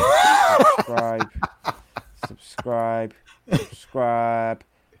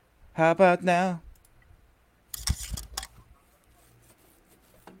 How about now?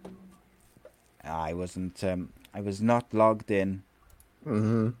 I was not logged in.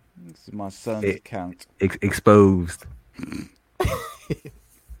 Mm-hmm. This is my son's account. Exposed.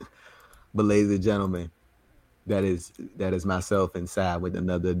 But ladies and gentlemen, that is myself inside with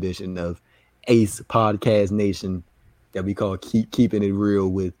another edition of Ace Podcast Nation that we call Keeping It Real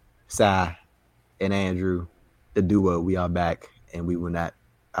with Cy and Andrew, the duo. We are back, and we will not.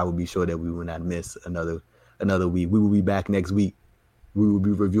 I will be sure that we will not miss another week. We will be back next week. We will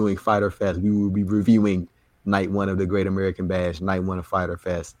be reviewing Fyter Fest. We will be reviewing Night 1 of the Great American Bash, Night 1 of Fyter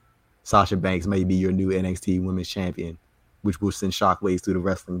Fest. Sasha Banks may be your new NXT Women's Champion, which will send shockwaves through the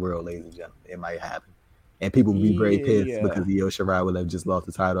wrestling world, ladies and gentlemen. It might happen. And people will be very pissed because Io Shirai will have just lost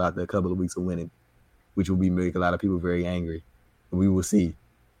the title after a couple of weeks of winning, which will make a lot of people very angry. And we will see.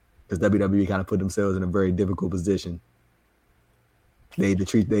 Because WWE kind of put themselves in a very difficult position. They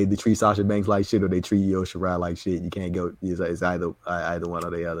treat Sasha Banks like shit, or they treat Io Shirai like shit. You can't go. It's either one or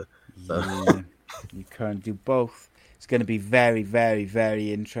the other. So. Yeah, you can't do both. It's going to be very, very,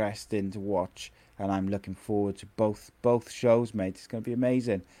 very interesting to watch, and I'm looking forward to both shows, mate. It's going to be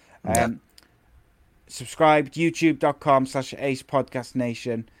amazing. Subscribe to youtube.com/Ace Podcast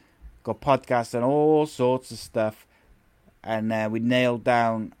Nation. Got podcasts and all sorts of stuff, and we nailed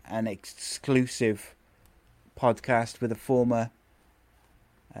down an exclusive podcast with a former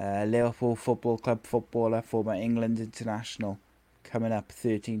Liverpool Football Club footballer, former England international, coming up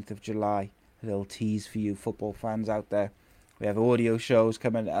 13th of July. A little tease for you football fans out there. We have audio shows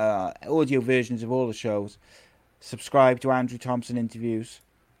coming, audio versions of all the shows. Subscribe to Andrew Thompson Interviews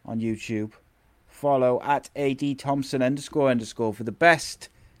on YouTube. Follow at @ADThompson__ for the best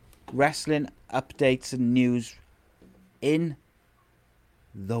wrestling updates and news in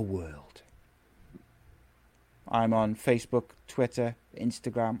the world. I'm on Facebook, Twitter,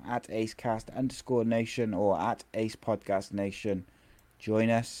 Instagram at ACEcast_Nation or at Ace Podcast Nation.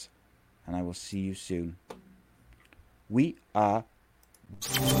 Join us, and I will see you soon. We are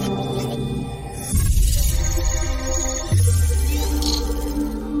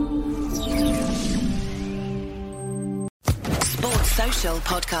Social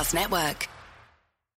Podcast Network.